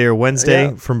Tuesday or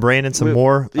Wednesday, from Brandon. Some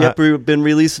more. Yep, we've been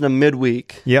releasing them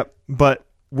midweek. Yep, but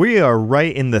we are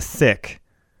right in the thick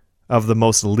of the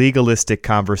most legalistic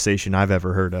conversation I've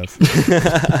ever heard of.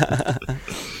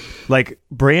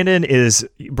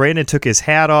 Brandon took his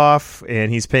hat off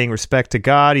and he's paying respect to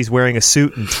God. He's wearing a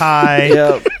suit and tie.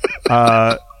 Yep.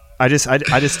 I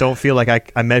just don't feel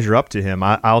like I measure up to him.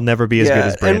 I'll never be as good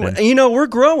as Brandon. And, we're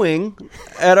growing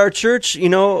at our church.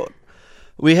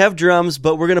 We have drums,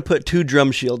 but we're going to put 2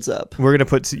 drum shields up. We're going to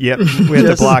put, we have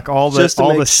to block all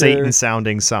the Satan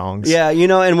sounding songs. Yeah.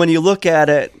 And when you look at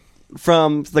it,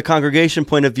 from the congregation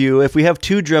point of view, if we have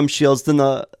 2 drum shields,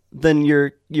 then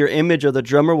your image of the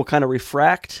drummer will kind of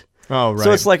refract. Oh, right.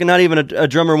 So it's like not even a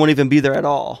drummer won't even be there at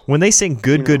all. When they sing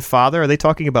Good Father, are they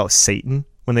talking about Satan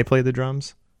when they play the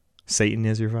drums? Satan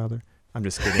is your father? I'm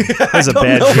just kidding. That's a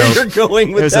bad joke. Where you're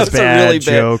going with That's a bad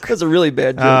joke. That's a really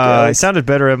bad joke. It sounded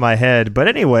better in my head. But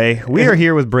anyway, we are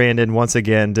here with Brandon once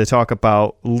again to talk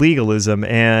about legalism.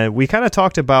 And we kind of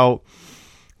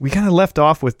left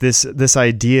off with this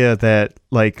idea that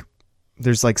like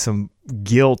there's like some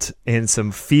guilt and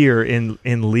some fear in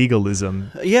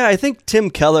legalism. Yeah, I think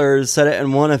Tim Keller said it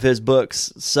in one of his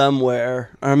books somewhere,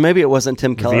 or maybe it wasn't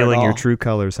Tim Keller. Revealing your true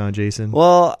colors, huh, Jason?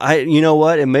 Well, you know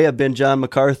what? It may have been John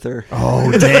MacArthur.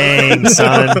 Oh, dang,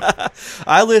 son!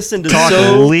 I listened to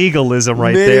Talking legalism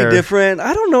right many there. Different.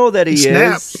 I don't know that he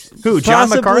is. Who? John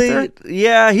MacArthur?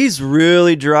 Yeah, he's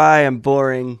really dry and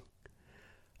boring.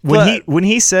 When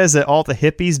he says that all the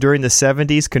hippies during the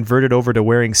 70s converted over to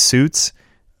wearing suits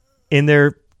in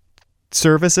their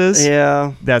services,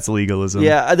 yeah, that's legalism.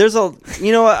 Yeah,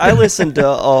 I listened to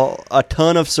a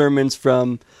ton of sermons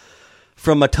from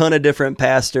a ton of different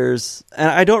pastors, and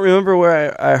I don't remember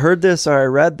where I heard this or I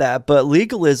read that, but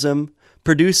legalism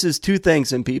produces 2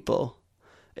 things in people.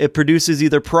 It produces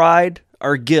either pride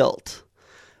or guilt.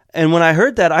 And when I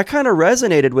heard that, I kind of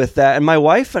resonated with that, and my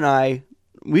wife and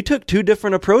we took 2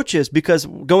 different approaches, because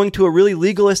going to a really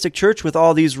legalistic church with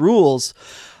all these rules,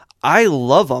 I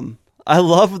love them. I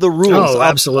love the rules. Oh,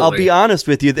 absolutely. I'll be honest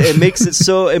with you. It makes it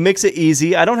it makes it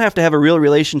easy. I don't have to have a real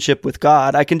relationship with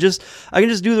God. I can just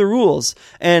do the rules.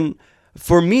 And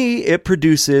for me, it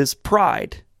produces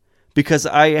pride, because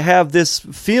I have this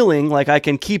feeling like I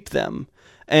can keep them.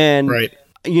 And, right.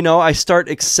 I start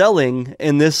excelling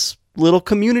in this little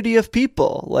community of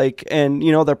people, and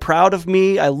they're proud of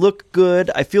me. I look good.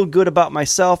 I feel good about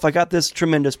myself. I got this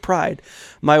tremendous pride.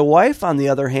 My wife, on the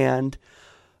other hand,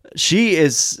 she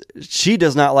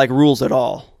does not like rules at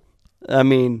all. I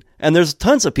mean, and there's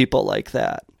tons of people like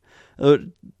that.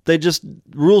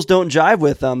 Rules don't jive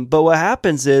with them. But what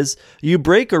happens is you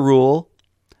break a rule,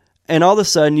 and all of a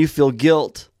sudden you feel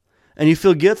guilt, and you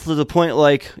feel guilt to the point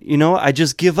I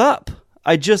just give up.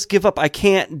 I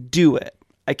can't do it.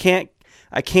 I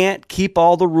can't keep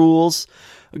all the rules.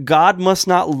 God must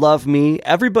not love me.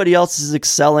 Everybody else is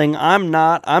excelling. I'm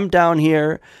not. I'm down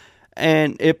here.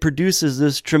 And it produces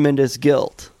this tremendous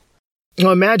guilt.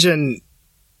 Well, imagine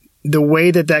the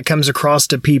way that comes across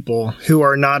to people who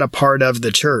are not a part of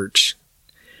the church.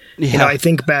 Yeah. I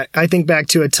think back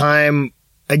to a time,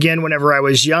 again, whenever I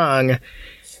was young,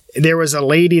 there was a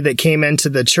lady that came into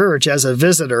the church as a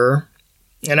visitor,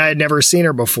 and I had never seen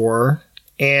her before.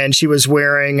 And she was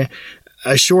wearing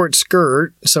a short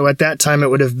skirt. So at that time, it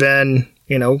would have been,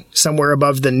 somewhere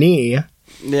above the knee.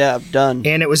 Yeah, done.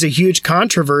 And it was a huge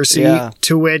controversy,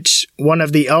 to which one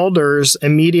of the elders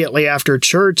immediately after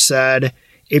church said,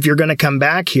 if you're going to come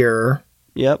back here,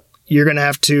 yep, you're going to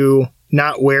have to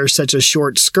not wear such a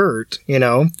short skirt,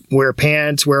 wear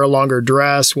pants, wear a longer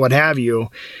dress, what have you.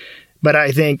 But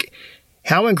I think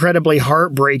how incredibly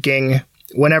heartbreaking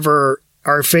whenever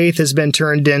our faith has been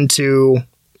turned into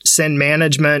sin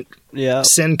management,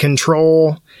 sin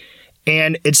control,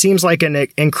 and it seems like an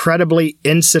incredibly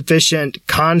insufficient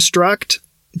construct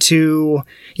to,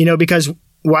 because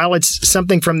while it's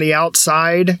something from the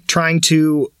outside trying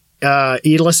to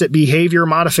elicit behavior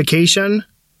modification,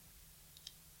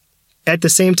 at the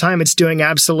same time, it's doing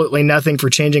absolutely nothing for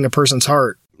changing a person's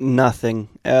heart. Nothing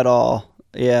at all.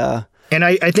 Yeah. And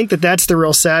I think that's the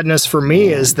real sadness for me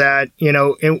is that,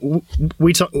 and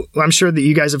I'm sure that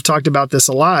you guys have talked about this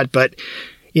a lot, but,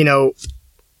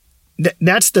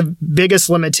 that's the biggest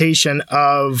limitation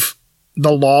of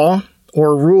the law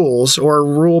or rules or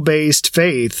rule-based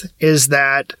faith is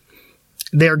that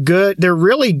they're good. They're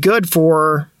really good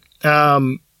for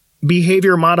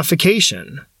behavior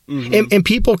modification. Mm-hmm. And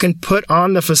people can put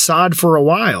on the facade for a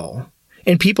while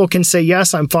and people can say,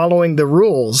 yes, I'm following the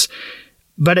rules,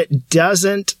 but it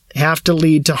doesn't have to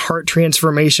lead to heart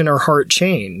transformation or heart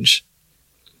change.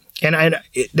 And I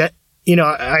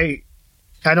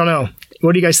don't know.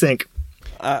 What do you guys think?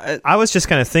 I was just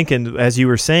kind of thinking as you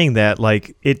were saying that,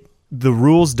 the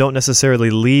rules don't necessarily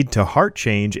lead to heart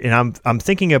change, and I'm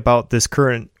thinking about this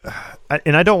current,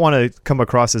 and I don't want to come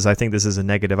across as I think this is a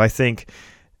negative. I think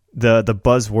the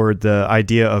buzzword, the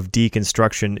idea of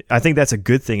deconstruction, I think that's a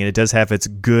good thing, and it does have its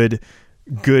good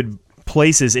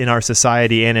places in our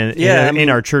society and in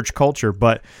our church culture,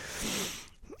 but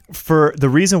for the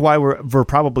reason why we're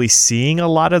probably seeing a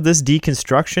lot of this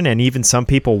deconstruction and even some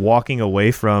people walking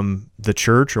away from the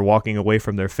church or walking away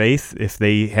from their faith, if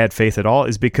they had faith at all,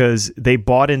 is because they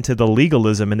bought into the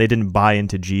legalism and they didn't buy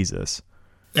into Jesus.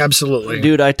 Absolutely.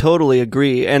 Dude, I totally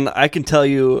agree. And I can tell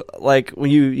you, like,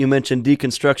 when you mentioned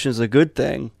deconstruction is a good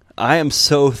thing, I am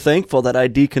so thankful that I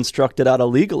deconstructed out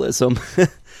of legalism.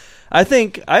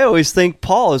 I always think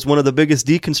Paul is one of the biggest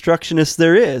deconstructionists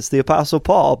there is, the Apostle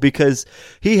Paul, because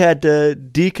he had to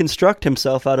deconstruct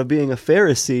himself out of being a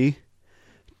Pharisee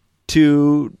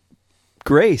to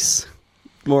grace,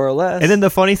 more or less. And then the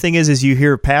funny thing is you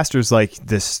hear pastors like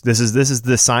this is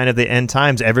the sign of the end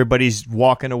times. Everybody's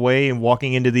walking away and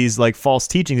walking into these like false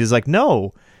teachings. It's like,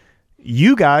 no,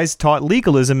 you guys taught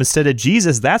legalism instead of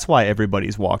Jesus. That's why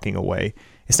everybody's walking away.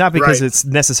 It's not because it's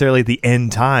necessarily the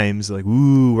end times, like,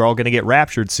 ooh, we're all going to get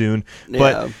raptured soon. Yeah.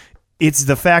 But it's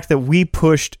the fact that we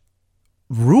pushed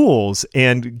rules,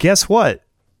 and guess what?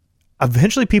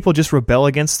 Eventually people just rebel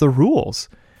against the rules.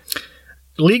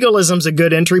 Legalism's a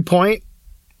good entry point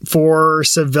for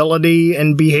civility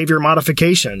and behavior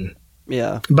modification.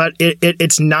 Yeah. But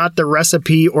it's not the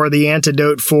recipe or the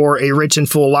antidote for a rich and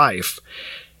full life.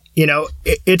 You know,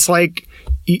 it's like,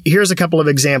 here's a couple of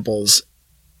examples.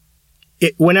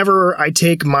 Whenever I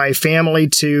take my family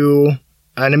to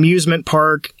an amusement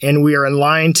park and we are in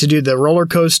line to do the roller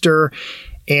coaster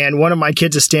and one of my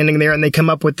kids is standing there and they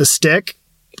come up with the stick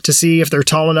to see if they're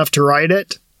tall enough to ride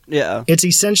it. Yeah. It's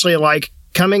essentially like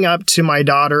coming up to my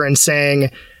daughter and saying,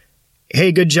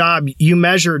 hey, good job. You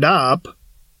measured up,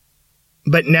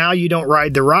 but now you don't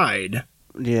ride the ride.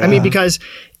 Yeah. I mean, because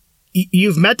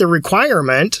you've met the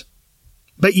requirement,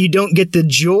 but you don't get the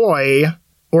joy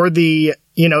or the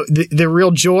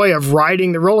real joy of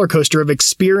riding the roller coaster, of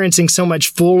experiencing so much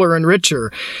fuller and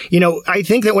richer. You know, I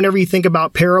think that whenever you think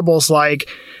about parables like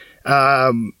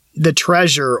the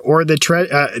treasure or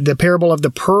the parable of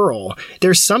the pearl,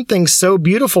 there's something so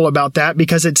beautiful about that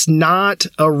because it's not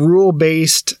a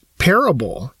rule-based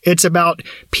parable. It's about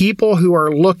people who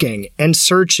are looking and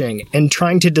searching and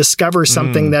trying to discover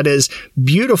something that is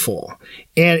beautiful.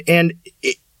 And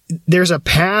there's a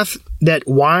path that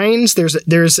winds.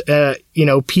 There's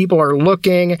people are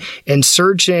looking and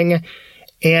searching.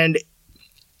 And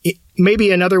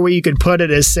maybe another way you could put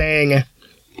it is saying,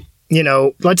 you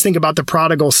know, let's think about the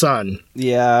prodigal son.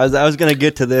 Yeah, I was going to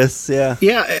get to this. Yeah.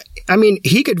 Yeah. I mean,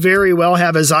 he could very well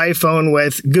have his iPhone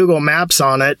with Google Maps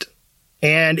on it,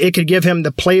 and it could give him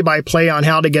the play-by-play on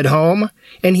how to get home.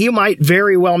 And he might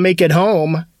very well make it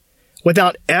home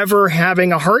without ever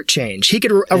having a heart change. He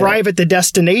could arrive at the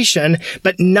destination,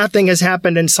 but nothing has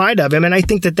happened inside of him. And I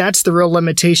think that that's the real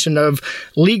limitation of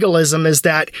legalism, is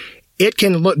that it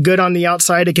can look good on the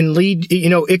outside. It can lead,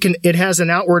 it has an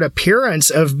outward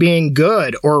appearance of being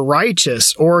good or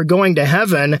righteous or going to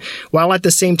heaven, while at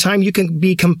the same time you can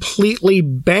be completely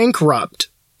bankrupt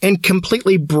and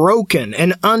completely broken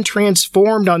and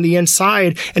untransformed on the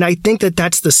inside. And I think that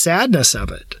that's the sadness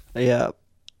of it. Yeah.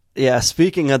 Yeah.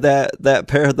 Speaking of that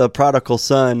pair, the prodigal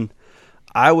son,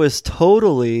 I was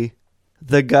totally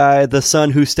the son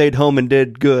who stayed home and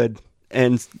did good.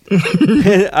 And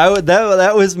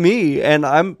that was me. And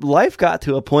life got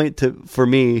to a point for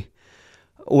me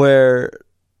where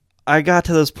I got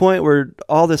to this point where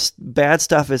all this bad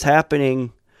stuff is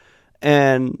happening.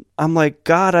 And I'm like,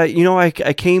 God,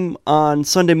 I came on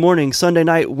Sunday morning, Sunday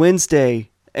night, Wednesday,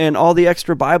 and all the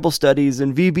extra Bible studies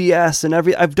and VBS and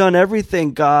I've done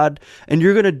everything, God, and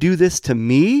you're going to do this to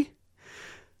me?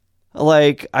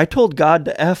 Like, I told God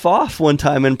to F off one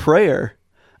time in prayer.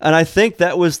 And I think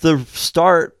that was the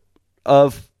start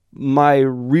of my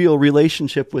real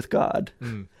relationship with God,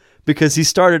 because he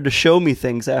started to show me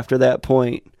things after that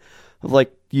point of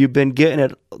like, you've been getting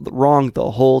it wrong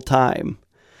the whole time.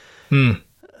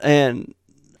 And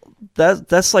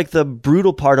that's like the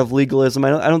brutal part of legalism. I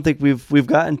don't think we've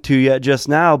gotten to yet just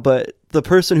now, but the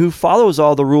person who follows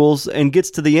all the rules and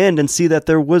gets to the end and see that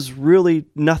there was really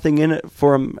nothing in it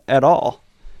for him at all,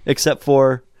 except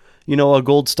for, a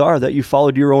gold star that you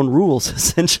followed your own rules.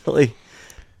 Essentially,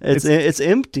 it's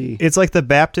empty. It's like the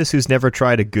Baptist who's never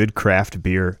tried a good craft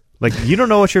beer. Like, you don't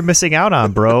know what you're missing out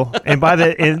on, bro.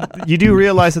 And you do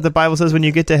realize that the Bible says when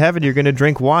you get to heaven, you're going to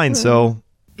drink wine. So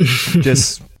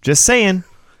just saying.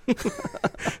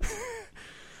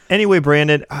 Anyway,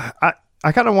 Brandon,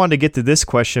 I kind of wanted to get to this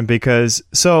question because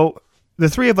the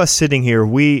three of us sitting here,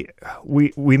 we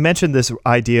mentioned this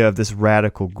idea of this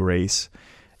radical grace.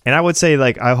 And I would say,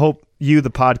 like, I hope you, the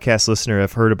podcast listener,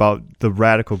 have heard about the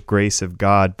radical grace of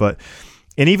God.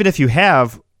 And even if you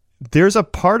have, there's a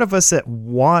part of us that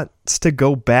wants to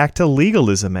go back to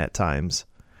legalism at times.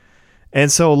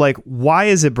 And so, like, why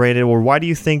is it, Brandon, or why do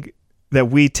you think that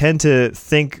we tend to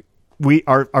think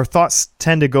our thoughts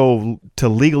tend to go to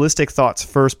legalistic thoughts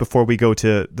first before we go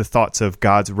to the thoughts of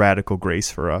God's radical grace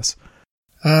for us?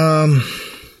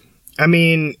 I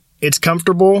mean, it's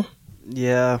comfortable.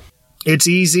 Yeah. It's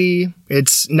easy.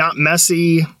 It's not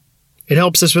messy. It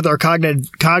helps us with our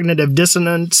cognitive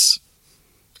dissonance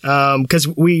because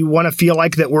we want to feel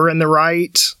like that we're in the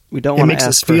right. We don't want to ask It makes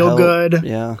us for feel help. good.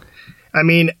 Yeah. I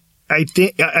mean,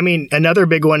 another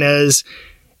big one is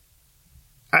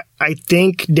I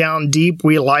think down deep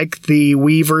we like the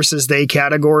we versus they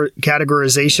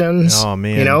categorizations. Oh,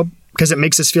 man. You know, because it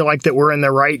makes us feel like that we're in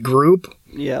the right group.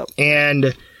 Yeah.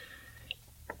 And,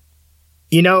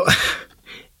 you know,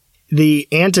 the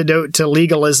antidote to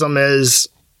legalism is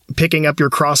picking up your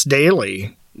cross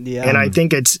daily. Yeah. And I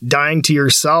think it's dying to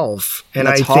yourself. And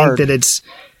That's I hard. think that it's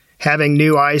having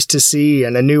new eyes to see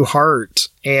and a new heart.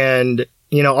 And,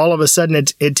 you know, all of a sudden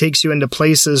it takes you into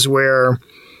places where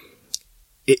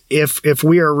if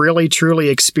we are really truly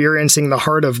experiencing the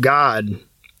heart of God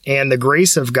and the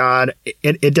grace of God,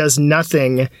 it does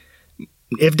nothing.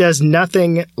 It does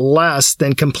nothing less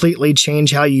than completely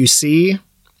change how you see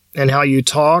and how you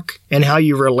talk and how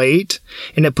you relate.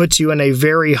 And it puts you in a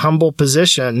very humble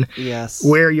position Yes.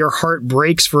 where your heart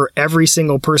breaks for every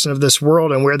single person of this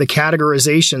world and where the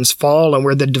categorizations fall and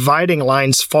where the dividing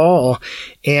lines fall.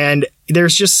 And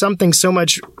there's just something so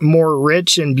much more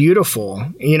rich and beautiful,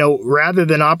 you know, rather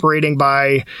than operating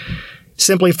by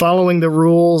simply following the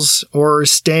rules or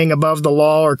staying above the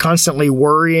law or constantly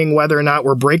worrying whether or not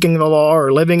we're breaking the law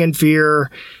or living in fear,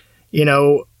 you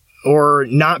know, or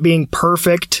not being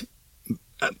perfect,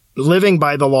 living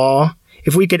by the law.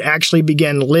 If we could actually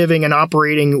begin living and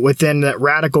operating within that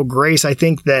radical grace, I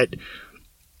think that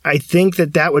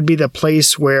would be the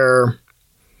place where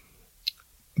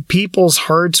people's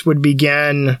hearts would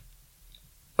begin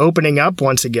opening up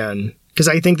once again. Because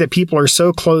I think that people are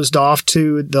so closed off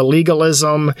to the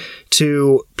legalism,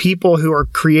 to people who are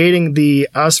creating the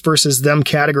us versus them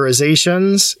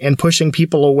categorizations and pushing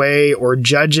people away or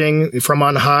judging from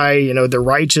on high, you know, the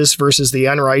righteous versus the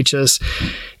unrighteous.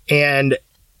 And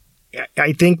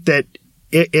I think that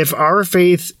if our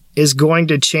faith is going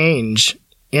to change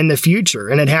in the future,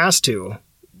 and it has to,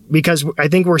 because I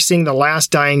think we're seeing the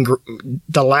last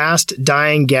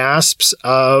dying gasps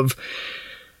of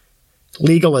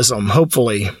legalism,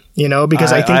 hopefully, you know,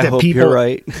 because I think that hope people, you're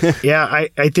right. yeah,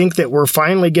 I think that we're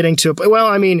finally getting to well,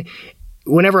 I mean,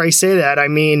 whenever I say that, I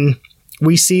mean,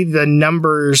 we see the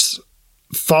numbers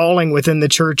falling within the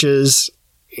churches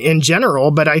in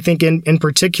general, but I think in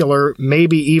particular,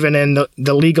 maybe even in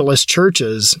the legalist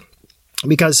churches,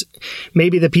 because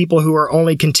maybe the people who are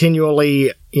only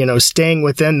continually, you know, staying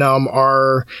within them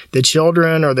are the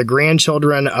children or the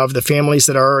grandchildren of the families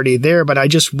that are already there. But I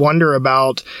just wonder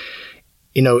about,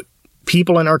 you know,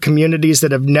 people in our communities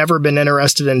that have never been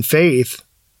interested in faith.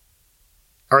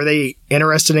 Are they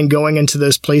interested in going into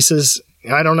those places?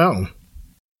 I don't know.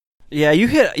 Yeah, you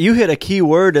hit a key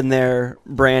word in there,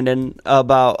 Brandon,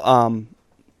 about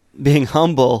being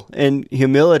humble and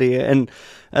humility. And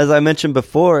as I mentioned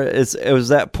before, it was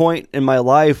that point in my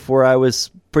life where I was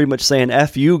pretty much saying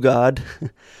 "F you, God,"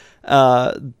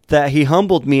 that He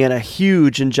humbled me in a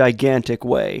huge and gigantic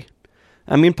way.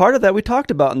 I mean, part of that we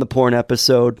talked about in the porn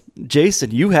episode.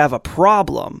 Jason, you have a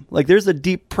problem. Like, there's a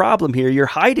deep problem here. You're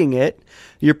hiding it.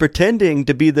 You're pretending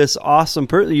to be this awesome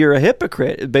person. You're a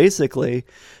hypocrite, basically.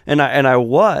 And I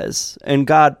was. And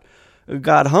God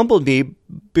humbled me.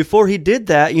 Before He did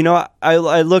that, you know,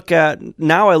 I look at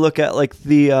like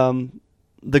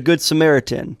the Good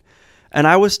Samaritan. And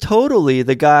I was totally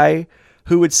the guy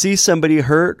who would see somebody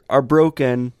hurt or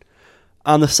broken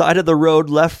on the side of the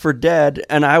road, left for dead,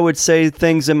 and I would say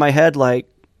things in my head like,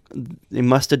 they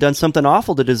must have done something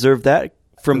awful to deserve that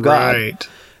from God. Right.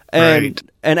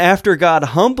 And after God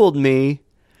humbled me,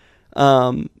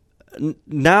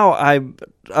 now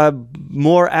I'm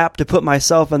more apt to put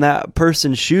myself in that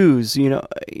person's shoes. You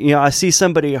know, I see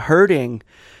somebody hurting,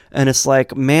 and it's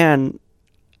like, man,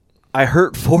 I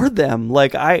hurt for them.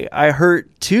 Like I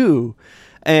hurt too.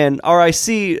 Or I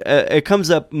see it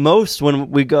comes up most when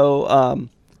we go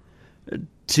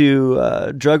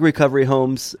to drug recovery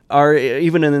homes, or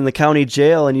even in the county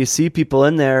jail, and you see people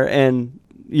in there, and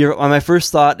my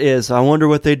first thought is, I wonder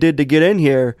what they did to get in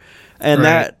here. And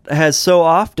Right. that has so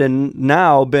often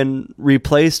now been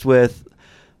replaced with,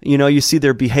 you know, you see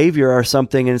their behavior or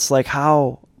something, and it's like,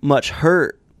 how much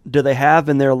hurt do they have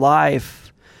in their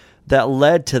life that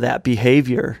led to that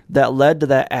behavior, that led to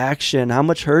that action? How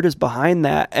much hurt is behind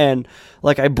that? And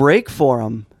like, I break for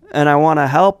them, and I want to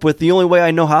help with the only way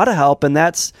I know how to help, and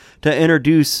that's to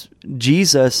introduce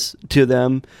Jesus to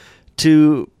them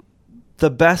to the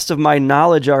best of my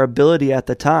knowledge or ability at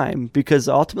the time, because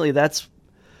ultimately that's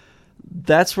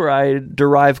where I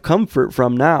derive comfort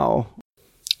from now.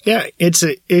 Yeah, it's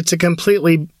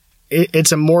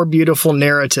a more beautiful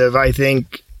narrative, I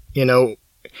think,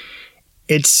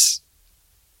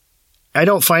 I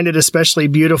don't find it especially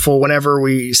beautiful whenever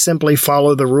we simply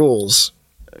follow the rules.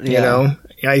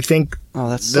 I think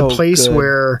the place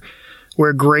where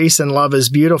grace and love is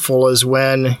beautiful is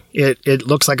when it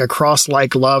looks like a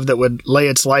cross-like love that would lay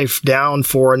its life down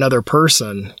for another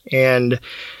person. And,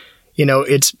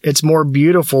 it's more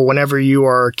beautiful whenever you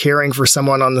are caring for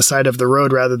someone on the side of the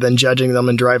road rather than judging them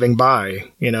and driving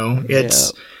by.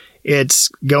 It's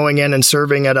going in and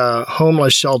serving at a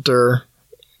homeless shelter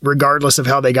regardless of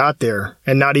how they got there,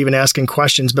 and not even asking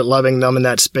questions, but loving them in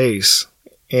that space.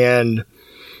 And,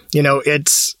 even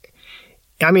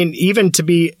to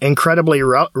be incredibly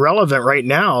relevant right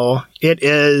now, it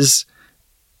is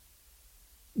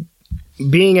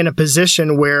being in a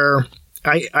position where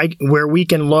where we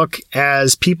can look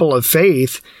as people of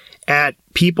faith at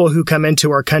people who come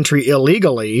into our country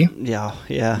illegally,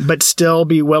 but still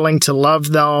be willing to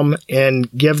love them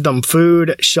and give them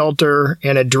food, shelter,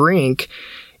 and a drink,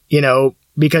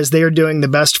 because they are doing the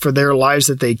best for their lives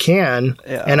that they can.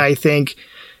 Yeah. And I think,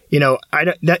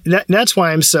 that's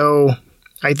why I'm so,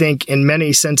 I think in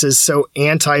many senses, so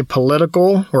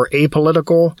anti-political or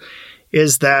apolitical,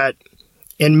 is that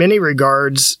in many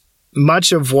regards,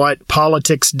 much of what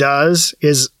politics does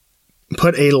is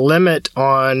put a limit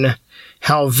on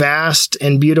how vast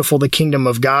and beautiful the kingdom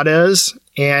of God is,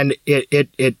 and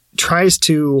it tries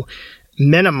to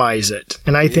minimize it.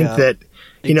 And I think that,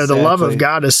 the love of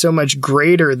God is so much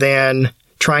greater than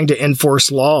trying to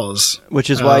enforce laws. Which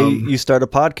is why you start a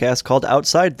podcast called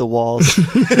Outside the Walls.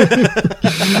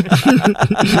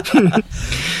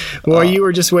 Well, you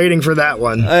were just waiting for that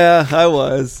one. Yeah, I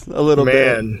was a little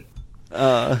bit.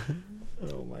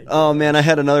 Oh man, I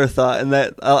had another thought, and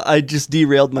that I just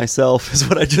derailed myself is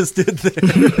what I just did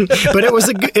there. But it was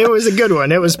a good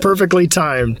one. It was perfectly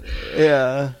timed.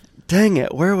 Yeah. Dang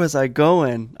it, where was I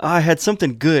going? Oh, I had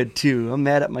something good too. I'm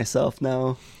mad at myself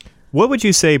now. What would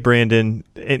you say, Brandon?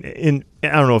 I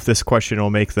don't know if this question will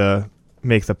make the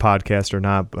podcast or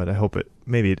not, but I hope it.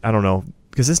 Maybe, I don't know,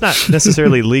 because it's not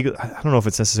necessarily legal. I don't know if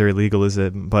it's necessarily legal, is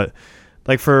it? But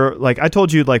I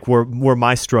told you where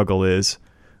my struggle is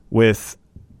with.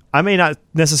 I may not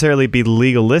necessarily be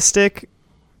legalistic,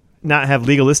 not have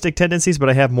legalistic tendencies, but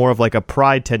I have more of a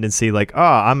pride tendency.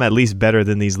 I'm at least better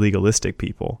than these legalistic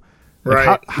people.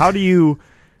 Right. How do you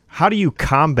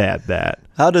combat that?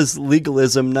 How does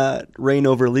legalism not reign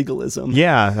over legalism?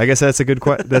 Yeah, I guess that's a good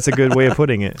way of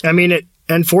putting it.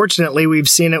 Unfortunately, we've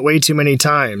seen it way too many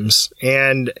times.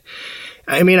 And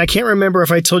I can't remember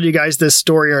if I told you guys this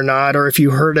story or not, or if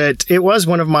you heard it. It was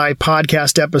one of my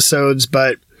podcast episodes,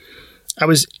 but I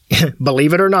was,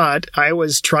 believe it or not, I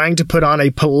was trying to put on a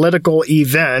political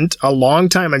event a long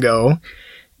time ago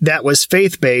that was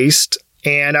faith-based,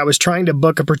 and I was trying to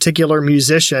book a particular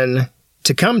musician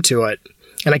to come to it.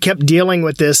 And I kept dealing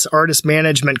with this artist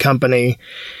management company,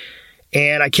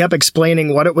 and I kept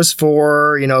explaining what it was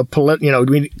for,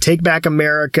 we Take Back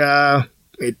America,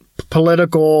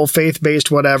 political,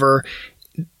 faith-based, whatever.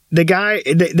 The guy,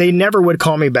 they never would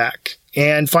call me back.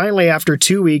 And finally, after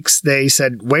 2 weeks, they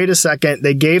said, wait a second.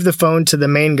 They gave the phone to the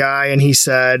main guy, and he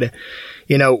said,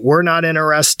 we're not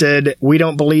interested. We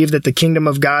don't believe that the kingdom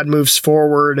of God moves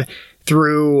forward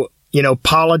through,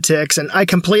 politics. And I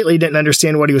completely didn't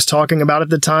understand what he was talking about at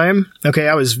the time. Okay.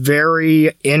 I was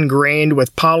very ingrained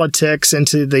with politics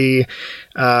into the,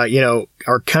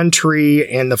 our country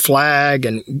and the flag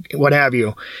and what have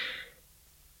you.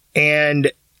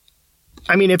 And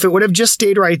if it would have just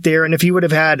stayed right there, and if he would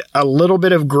have had a little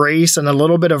bit of grace and a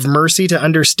little bit of mercy to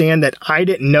understand that I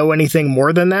didn't know anything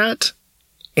more than that,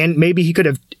 and maybe he could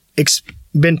have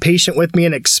been patient with me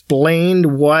and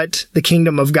explained what the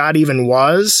kingdom of God even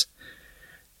was,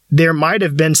 there might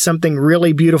have been something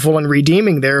really beautiful and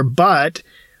redeeming there. But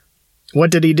what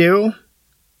did he do?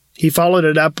 He followed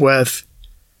it up with,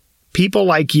 people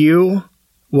like you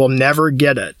will never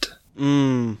get it.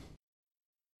 And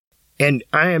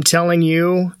I am telling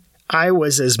you, I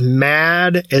was as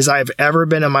mad as I've ever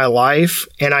been in my life.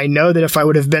 And I know that if I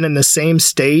would have been in the same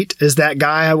state as that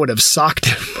guy, I would have socked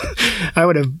him. I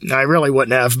really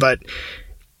wouldn't have. But,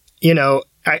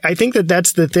 I think that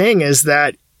that's the thing, is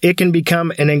that it can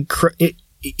become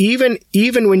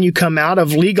even when you come out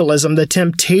of legalism, the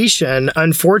temptation,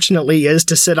 unfortunately, is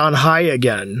to sit on high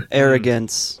again.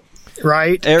 Arrogance.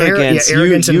 Right? Arrogance.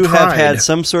 Arrogance and you pride. have had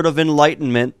some sort of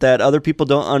enlightenment that other people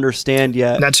don't understand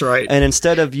yet. That's right. And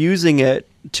instead of using it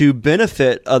to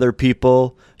benefit other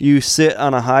people, you sit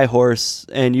on a high horse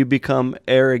and you become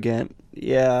arrogant.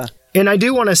 Yeah. And I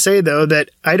do want to say, though,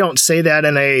 that I don't say that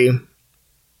in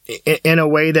a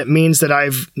way that means that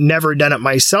I've never done it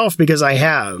myself, because I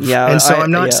have. Yeah. And so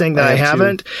I'm not saying that I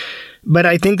haven't. But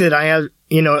I think that I have,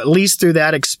 at least through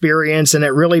that experience and it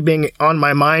really being on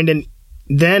my mind, and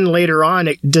then later on,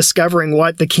 discovering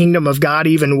what the kingdom of God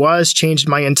even was changed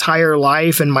my entire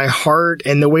life and my heart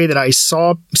and the way that I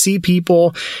see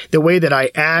people, the way that I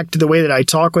act, the way that I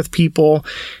talk with people.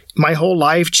 My whole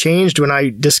life changed when I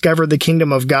discovered the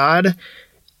kingdom of God.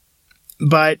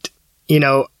 But,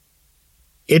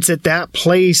 it's at that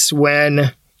place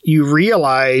when you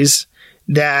realize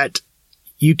that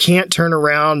you can't turn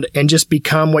around and just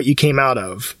become what you came out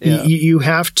of. Yeah. You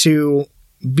have to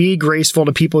be graceful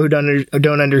to people who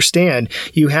don't understand.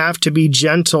 You have to be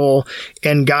gentle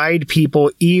and guide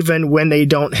people even when they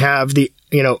don't have the,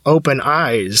 open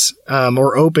eyes,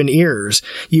 or open ears.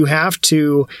 You have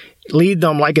to lead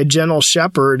them like a gentle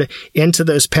shepherd into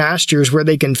those pastures where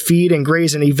they can feed and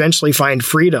graze and eventually find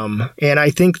freedom. And I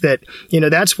think that,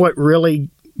 that's what really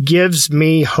gives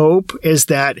me hope, is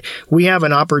that we have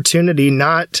an opportunity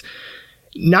not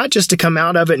just to come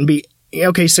out of it and be,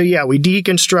 okay, so yeah, we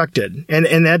deconstructed,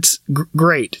 and that's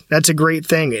great. That's a great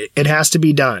thing. It has to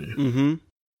be done. Mm-hmm.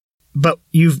 But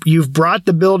you've brought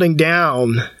the building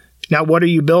down. Now, what are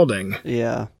you building?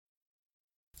 Yeah.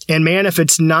 And man, if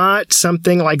it's not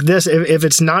something like this, if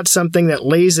it's not something that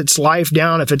lays its life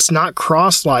down, if it's not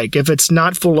cross-like, if it's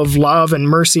not full of love and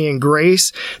mercy and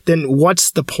grace, then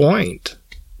what's the point?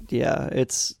 Yeah,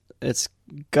 it's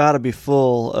got to be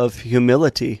full of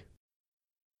humility.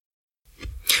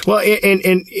 Well,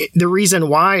 and the reason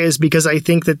why is because I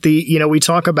think that we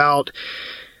talk about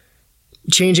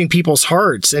changing people's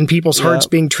hearts and people's hearts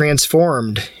being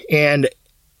transformed. And,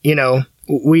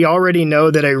 we already know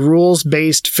that a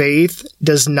rules-based faith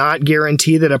does not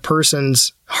guarantee that a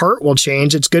person's heart will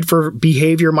change. It's good for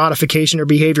behavior modification or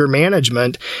behavior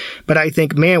management. But I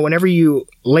think, man, whenever you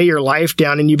lay your life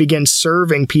down and you begin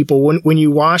serving people, when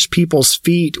you wash people's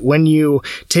feet, when you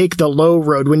take the low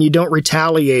road, when you don't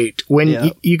retaliate,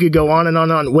 when you could go on and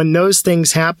on and on, when those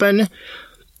things happen,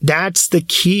 that's the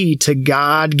key to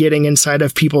God getting inside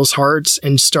of people's hearts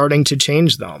and starting to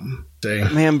change them.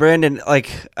 Man, Brandon, I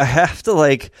have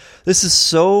to, this is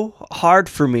so hard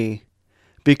for me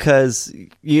because,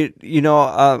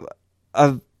 I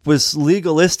was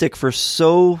legalistic for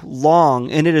so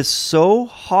long, and it is so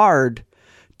hard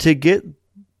to get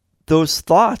those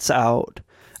thoughts out.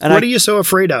 And what are you so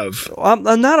afraid of? I'm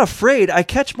not afraid. I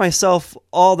catch myself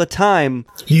all the time.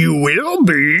 You will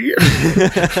be.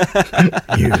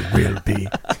 You will be.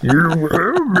 You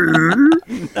will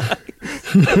be.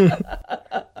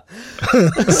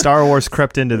 Star Wars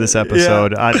crept into this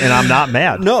episode, and I'm not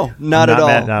mad. No, not at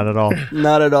all. Not at all.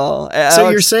 Not at all. So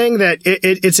you're saying that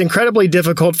it's incredibly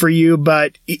difficult for you,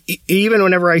 but even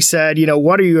whenever I said,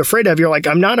 what are you afraid of? You're like,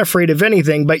 I'm not afraid of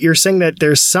anything, but you're saying that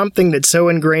there's something that's so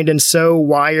ingrained and so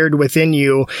wired within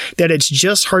you that it's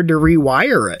just hard to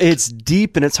rewire it. It's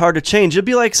deep and it's hard to change. It'd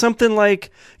be like something like,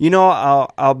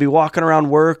 I'll be walking around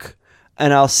work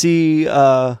and I'll see, here's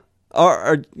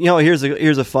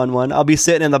a fun one. I'll be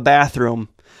sitting in the bathroom,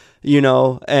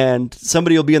 and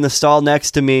somebody will be in the stall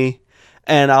next to me,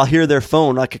 and I'll hear their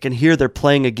phone. I can hear they're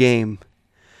playing a game,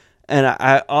 and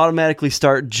I automatically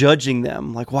start judging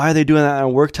them. Why are they doing that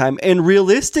on work time? And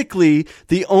realistically,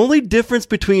 the only difference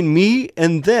between me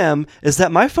and them is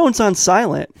that my phone's on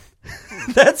silent.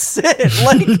 That's it.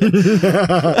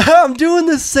 I'm doing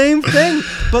the same thing,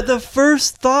 but the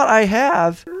first thought I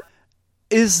have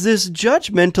is this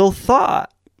judgmental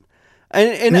thought.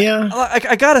 And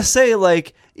I gotta say,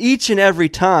 each and every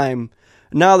time,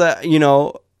 now that,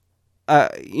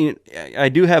 I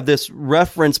do have this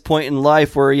reference point in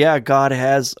life where, God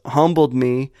has humbled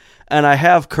me, and I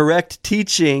have correct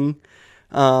teaching,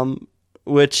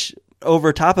 which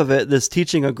over top of it, this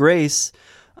teaching of grace,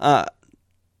 you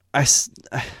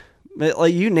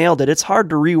nailed it. It's hard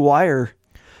to rewire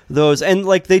those, and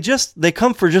they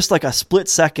come for just a split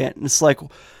second. It's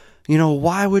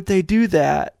why would they do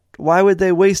that? Why would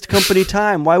they waste company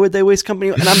time? Why would they waste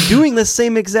company? And I'm doing the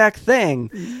same exact thing,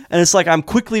 and it's I'm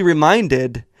quickly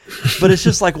reminded, but it's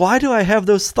just why do I have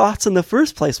those thoughts in the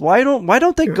first place? Why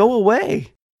don't they go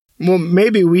away? Well,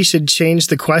 maybe we should change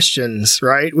the questions,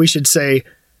 right? We should say,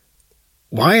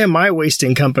 why am I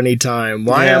wasting company time?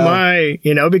 Why am I,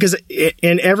 because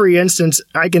in every instance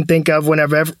I can think of when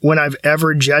I've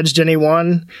ever judged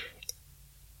anyone,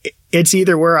 it's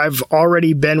either where I've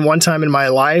already been one time in my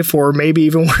life, or maybe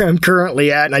even where I'm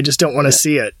currently at, and I just don't want to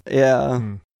see it.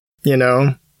 Yeah.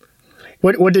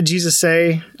 What did Jesus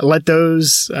say? Let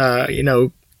those,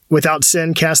 without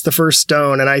sin cast the first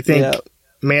stone. And I think,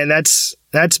 man, that's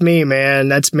me, man.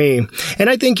 That's me. And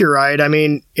I think you're right. I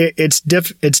mean, it's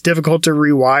difficult to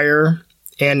rewire.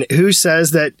 And who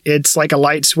says that it's like a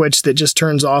light switch that just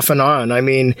turns off and on? I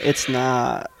mean, it's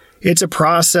not. It's a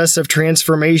process of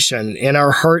transformation, and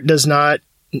our heart does not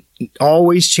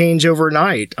always change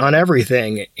overnight on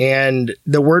everything. And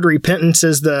the word repentance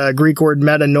is the Greek word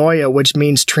metanoia, which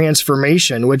means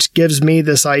transformation, which gives me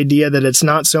this idea that it's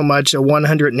not so much a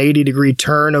 180-degree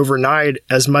turn overnight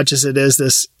as much as it is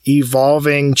this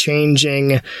evolving,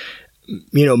 changing,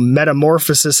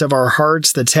 metamorphosis of our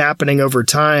hearts that's happening over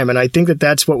time. And I think that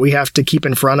that's what we have to keep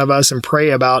in front of us and pray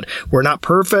about. We're not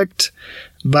perfect,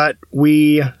 but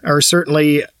we are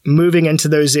certainly moving into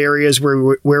those areas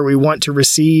where we want to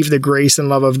receive the grace and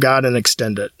love of God and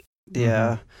extend it.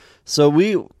 Yeah.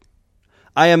 So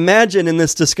I imagine in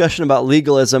this discussion about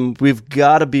legalism, we've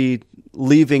got to be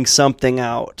leaving something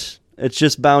out. It's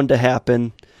just bound to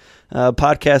happen.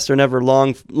 Podcasts are never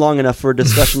long enough for a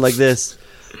discussion like this.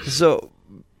 So,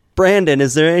 Brandon,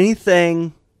 is there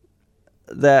anything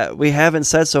that we haven't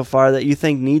said so far that you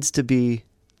think needs to be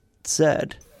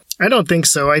said? I don't think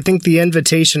so. I think the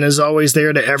invitation is always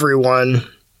there to everyone.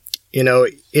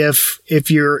 If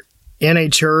you're in a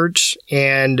church,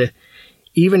 and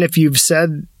even if you've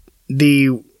said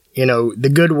the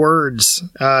good words,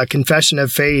 confession of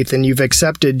faith, and you've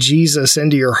accepted Jesus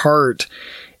into your heart,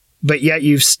 but yet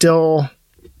you've still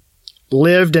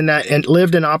lived and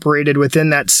operated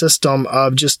within that system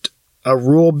of just a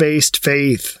rule-based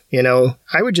faith,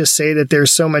 I would just say that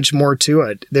there's so much more to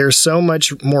it. There's so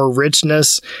much more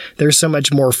richness. There's so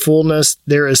much more fullness.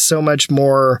 There is so much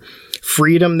more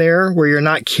freedom there where you're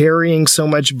not carrying so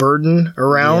much burden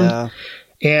around.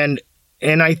 Yeah.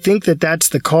 And I think that that's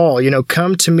the call.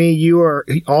 Come to me,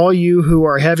 all you who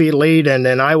are heavy laden,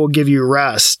 and I will give you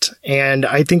rest. And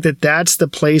I think that that's the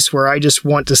place where I just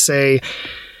want to say,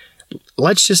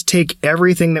 let's just take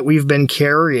everything that we've been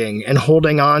carrying and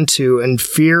holding on to and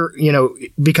fear,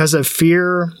 because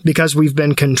we've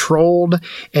been controlled,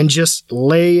 and just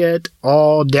lay it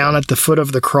all down at the foot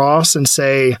of the cross and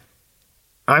say,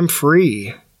 I'm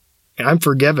free. I'm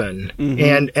forgiven.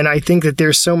 Mm-hmm. And I think that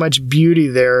there's so much beauty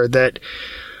there that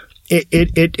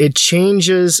it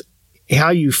changes how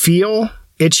you feel.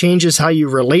 It changes how you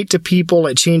relate to people.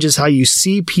 It changes how you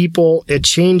see people. It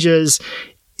changes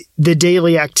the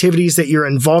daily activities that you're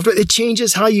involved with. It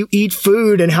changes how you eat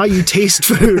food and how you taste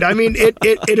food. I mean,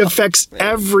 it affects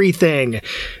everything.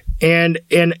 And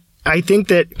I think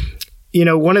that,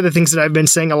 one of the things that I've been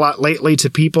saying a lot lately to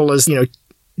people is,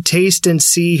 taste and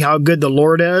see how good the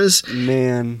Lord is.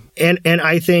 Man. And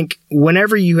I think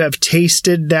whenever you have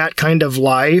tasted that kind of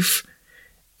life,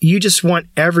 you just want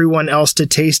everyone else to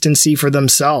taste and see for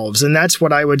themselves. And that's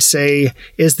what I would say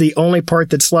is the only part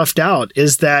that's left out,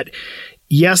 is that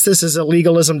yes, this is a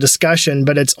legalism discussion,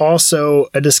 but it's also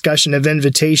a discussion of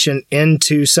invitation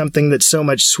into something that's so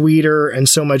much sweeter and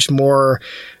so much more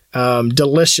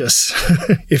delicious,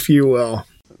 if you will.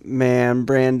 Man,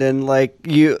 Brandon,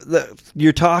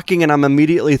 you're talking and I'm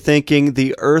immediately thinking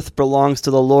the earth belongs to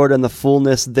the Lord and the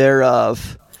fullness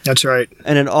thereof. That's right.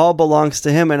 And it all belongs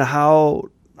to him. And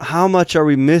how much are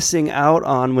we missing out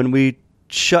on when we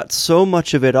shut so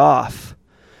much of it off?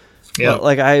 Yeah.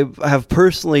 Like I have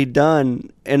personally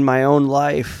done in my own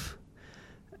life.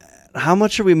 How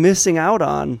much are we missing out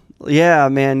on? Yeah,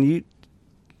 man,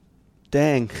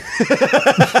 dang.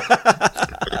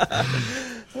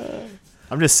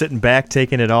 I'm just sitting back,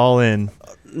 taking it all in.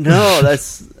 No,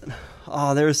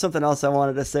 there was something else I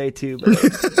wanted to say too, but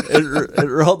it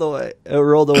rolled away. It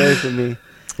rolled away from me.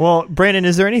 Well, Brandon,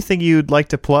 is there anything you'd like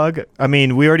to plug? I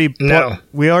mean, we already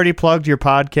plugged your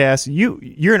podcast.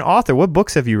 You're an author. What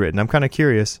books have you written? I'm kind of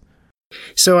curious.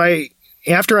 So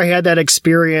after I had that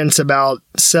experience about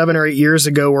 7 or 8 years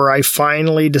ago where I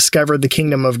finally discovered the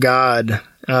kingdom of God,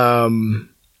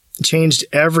 changed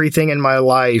everything in my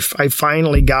life. I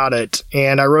finally got it.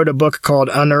 And I wrote a book called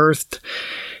Unearthed: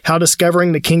 How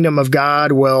Discovering the Kingdom of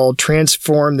God Will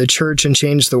Transform the Church and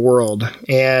Change the World.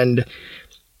 And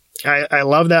I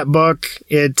love that book.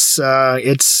 It's a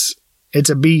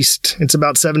beast. It's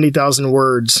about 70,000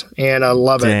 words, and I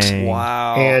love it.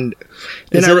 Wow. And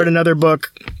then I wrote another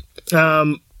book,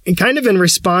 kind of in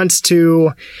response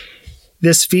to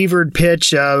this fevered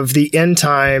pitch of the end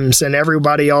times and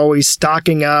everybody always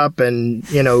stocking up and,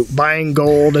 buying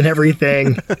gold and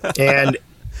everything. And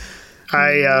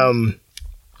I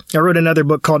wrote another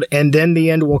book called And Then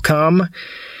the End Will Come.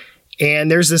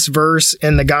 And there's this verse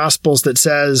in the Gospels that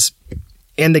says,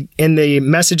 in the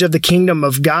message of the kingdom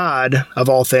of God, of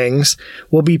all things,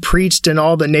 will be preached in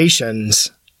all the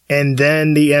nations, and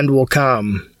then the end will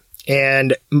come.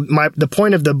 And the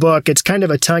point of the book, it's kind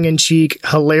of a tongue-in-cheek,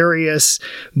 hilarious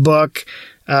book,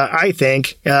 I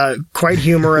think, quite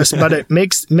humorous, but it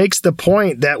makes the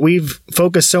point that we've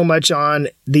focused so much on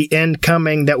the end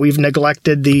coming that we've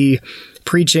neglected the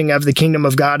preaching of the kingdom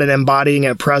of God and embodying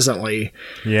it presently.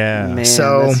 Yeah. Man,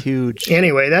 So- that's huge.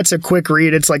 Anyway, that's a quick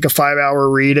read. It's like a 5-hour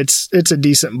read. It's a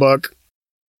decent book.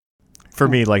 For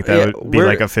me, like that Yeah, would be we're-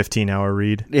 like a 15-hour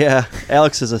read. Yeah,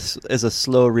 Alex is a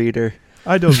slow reader.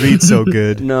 I don't read so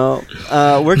good. No,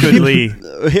 where can Good Lee.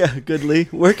 Yeah, good Lee.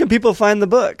 Where can people find the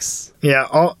books? Yeah,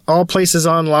 all places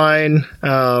online.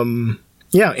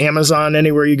 Amazon,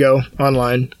 anywhere you go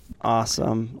online.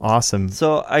 Awesome. Awesome.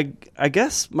 So I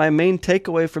guess my main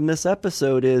takeaway from this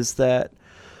episode is that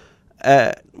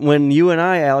when you and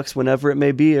I, Alex, whenever it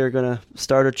may be, are going to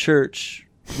start a church,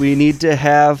 we need to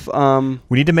have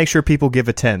We need to make sure people give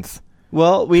a 10th.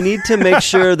 well, we need to make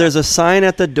sure there's a sign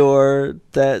at the door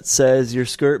that says your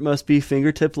skirt must be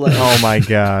fingertip length. Oh my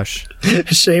gosh.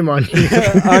 Shame on you.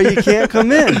 Or you can't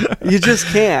come in. You just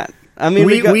can't. I mean,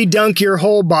 We dunk your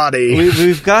whole body.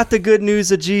 we've got the good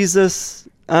news of Jesus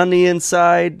on the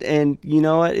inside, and you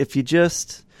know what? If you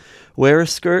just wear a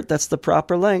skirt that's the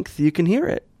proper length, you can hear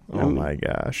it. Oh my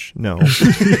gosh. No.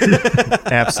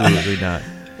 Absolutely not.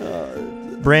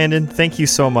 Brandon, thank you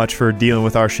so much for dealing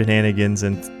with our shenanigans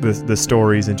and the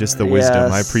stories and just the wisdom.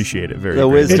 Yes. I appreciate it very The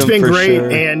much. wisdom. It's been for great. sure.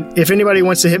 And if anybody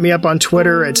wants to hit me up on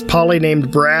Twitter, it's Polly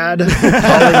named Brad,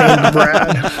 Polly named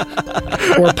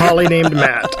Brad, or Polly named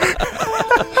Matt.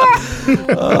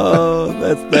 Oh,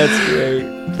 that's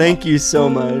great. Thank you so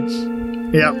much.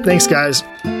 Yeah, thanks, guys.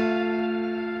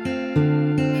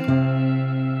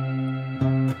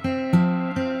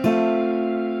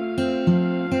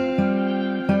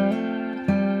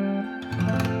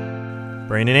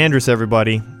 Brandon Andrus,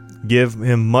 everybody. Give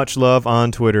him much love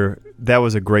on Twitter. That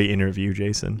was a great interview,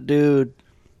 Jason. Dude,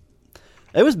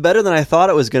 it was better than I thought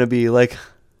it was going to be. Like,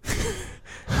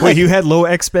 Wait, you had low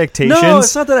expectations? no,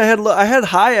 it's not that I had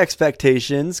high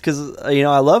expectations because I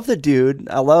love the dude,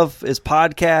 I love his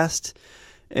podcast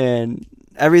and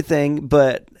everything,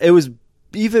 but it was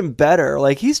even better.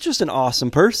 Like, he's just an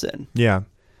awesome person. Yeah.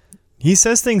 He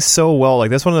says things so well. Like,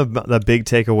 that's one of the big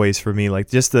takeaways for me. Like,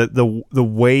 just the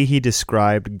way he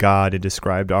described God and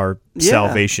described our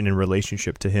salvation and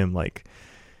relationship to him. Like,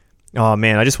 oh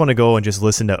man, I just want to go and just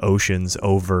listen to Oceans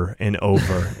over and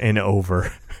over and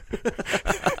over.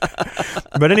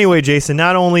 But anyway, Jason,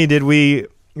 not only did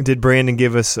Brandon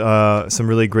give us some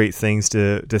really great things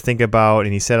to think about,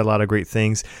 and he said a lot of great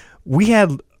things, we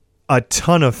had a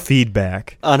ton of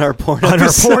feedback On our porn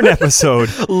episode.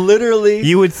 Literally.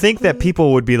 You would think that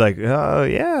people would be like, "Oh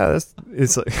yeah,"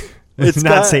 it's like It's not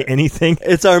got- say anything.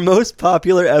 It's our most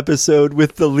popular episode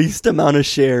with the least amount of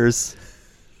shares.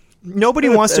 Nobody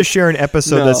wants to share an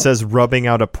episode No. that says rubbing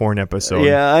out a porn episode.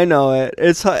 Yeah, I know it.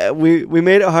 It's we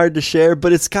made it hard to share,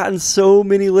 but it's gotten so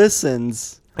many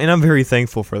listens. And I'm very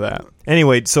thankful for that.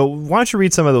 Anyway, so why don't you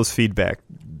read some of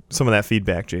that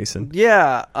feedback, Jason?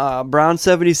 Yeah,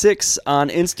 Brown76 on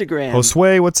Instagram.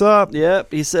 Josue, what's up?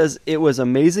 Yep, he says it was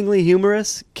amazingly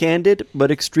humorous, candid,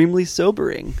 but extremely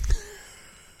sobering.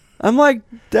 I'm like,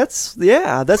 that's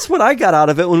what I got out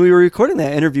of it when we were recording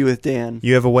that interview with Dan.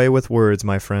 You have a way with words,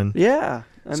 my friend. Yeah.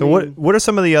 So what are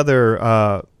some of the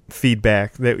other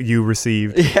feedback that you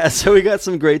received? Yeah, so we got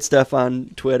some great stuff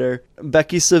on Twitter.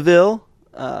 Becky Seville,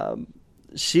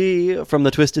 she from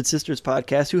the Twisted Sisters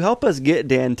podcast, who helped us get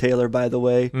Dan Taylor, by the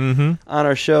way, on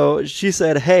our show. She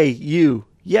said, "Hey, you,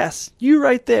 yes, you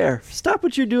right there. Stop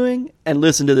what you're doing and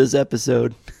listen to this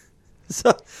episode."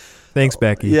 So, Thanks,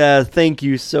 Becky. yeah, thank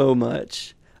you so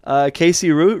much.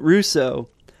 Casey Russo,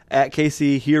 at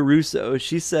Casey here Russo,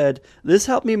 she said, "This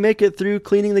helped me make it through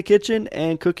cleaning the kitchen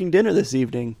and cooking dinner this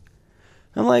evening."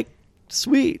 I'm like,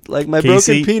 sweet. Like, my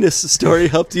Casey- broken penis story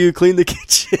helped you clean the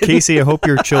kitchen. Casey, I hope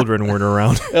your children weren't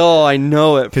around. Oh, I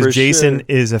know it for Because Jason sure.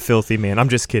 is a filthy man. I'm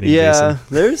just kidding, Yeah,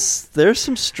 Jason. there's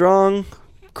some strong,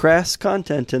 crass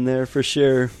content in there for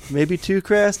sure. Maybe too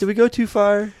crass. Did we go too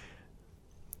far?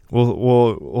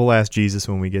 We'll ask Jesus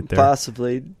when we get there.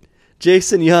 Possibly.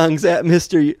 Jason Youngs at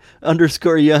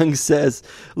Mr_Young says,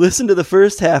 "Listen to the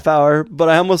first half hour, but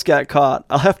I almost got caught.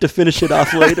 I'll have to finish it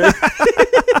off later."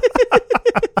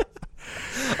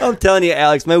 I'm telling you,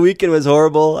 Alex, my weekend was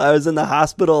horrible. I was in the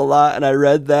hospital a lot, and I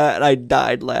read that, and I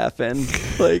died laughing.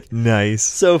 Like, Nice.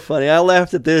 so funny. I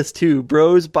laughed at this, too.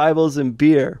 Bros, Bibles, and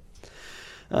beer.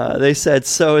 They said,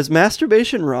 "So is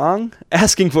masturbation wrong?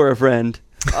 Asking for a friend."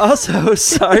 Also,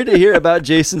 sorry to hear about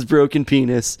Jason's broken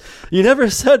penis. You never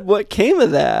said what came of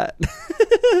that.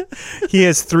 He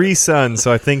has 3 sons,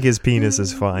 so I think his penis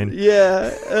is fine.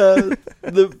 Yeah,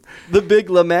 the big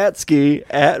Lamatsky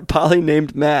at Polly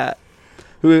named Matt,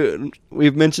 who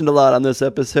we've mentioned a lot on this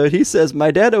episode. He says,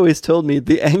 "My dad always told me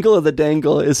the angle of the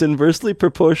dangle is inversely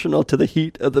proportional to the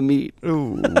heat of the meat."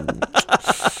 Ooh.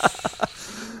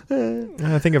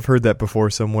 I think I've heard that before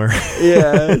somewhere.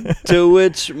 Yeah. To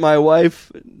which my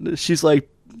wife, she's like,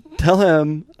 tell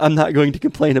him I'm not going to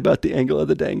complain about the angle of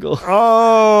the dangle.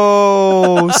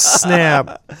 Oh,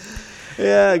 snap.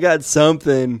 Yeah, I got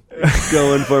something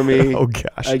going for me. Oh,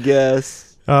 gosh. I guess.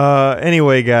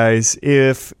 Anyway, guys,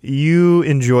 if you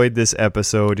enjoyed this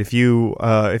episode, if you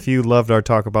loved our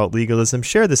talk about legalism,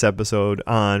 share this episode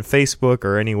on Facebook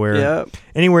or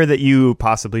anywhere that you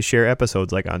possibly share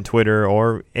episodes, like on Twitter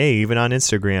or even on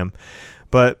Instagram.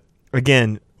 But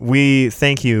again, we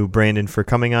thank you, Brandon, for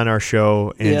coming on our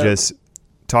show and just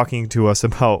talking to us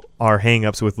about our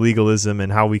hang-ups with legalism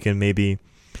and how we can maybe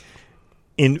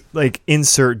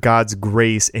insert God's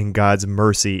grace and God's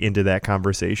mercy into that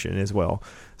conversation as well.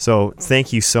 So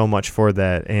thank you so much for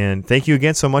that. And thank you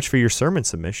again so much for your sermon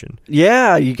submission.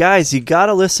 Yeah, you guys, you got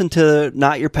to listen to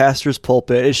Not Your Pastor's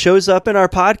Pulpit. It shows up in our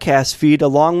podcast feed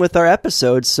along with our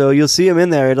episodes. So you'll see them in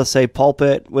there. It'll say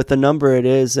pulpit with the number it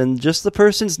is and just the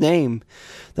person's name.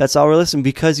 That's all we're listening.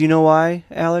 Because you know why,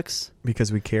 Alex?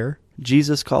 Because we care.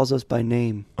 Jesus calls us by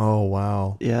name. Oh,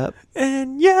 wow. Yep.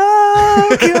 And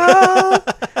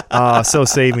so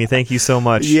save me. Thank you so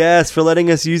much. Yes, for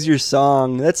letting us use your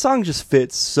song. That song just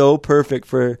fits so perfect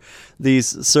for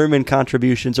these sermon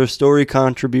contributions or story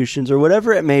contributions or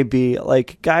whatever it may be.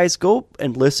 Like, guys, go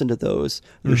and listen to those.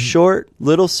 They're short,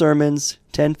 little sermons,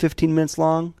 10, 15 minutes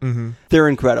long. Mm-hmm. They're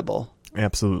incredible.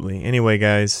 Absolutely. Anyway,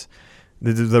 guys,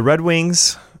 the Red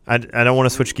Wings... I don't want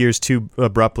to switch gears too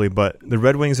abruptly, but the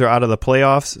Red Wings are out of the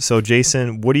playoffs. So,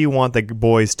 Jason, what do you want the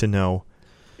boys to know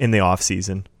in the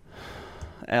offseason?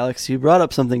 Alex, you brought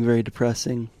up something very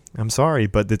depressing. I'm sorry,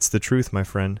 but it's the truth, my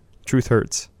friend. Truth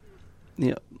hurts.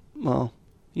 Yeah. Well,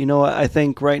 you know what? I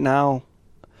think right now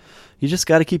you just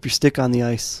got to keep your stick on the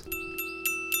ice.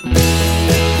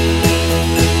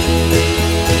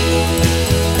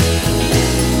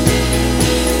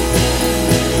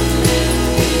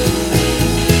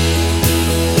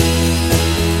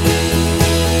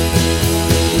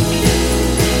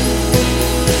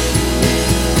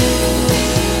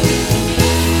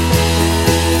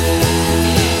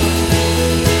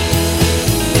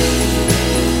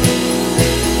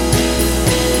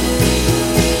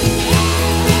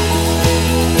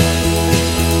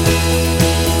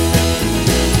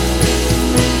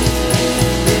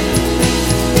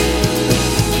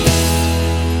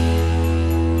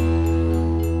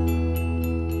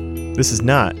 This is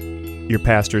not your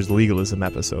pastor's legalism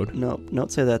episode. Nope,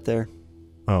 don't say that there.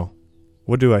 Oh,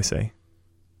 what do I say?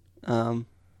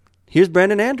 Here's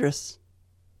Brandon Andrus.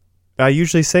 I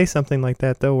usually say something like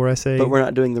that, though, where I say... But we're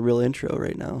not doing the real intro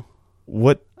right now.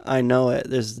 What? I know it.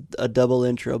 There's a double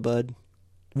intro, bud.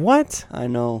 What? I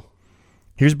know.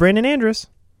 Here's Brandon Andrus.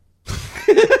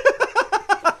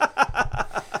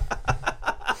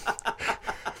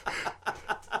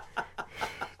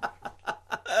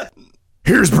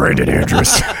 Here's Brandon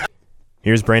Andrus.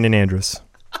 Here's Brandon Andrus.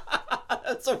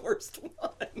 That's the worst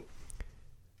one.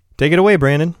 Take it away,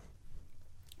 Brandon.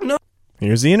 No.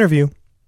 Here's the interview.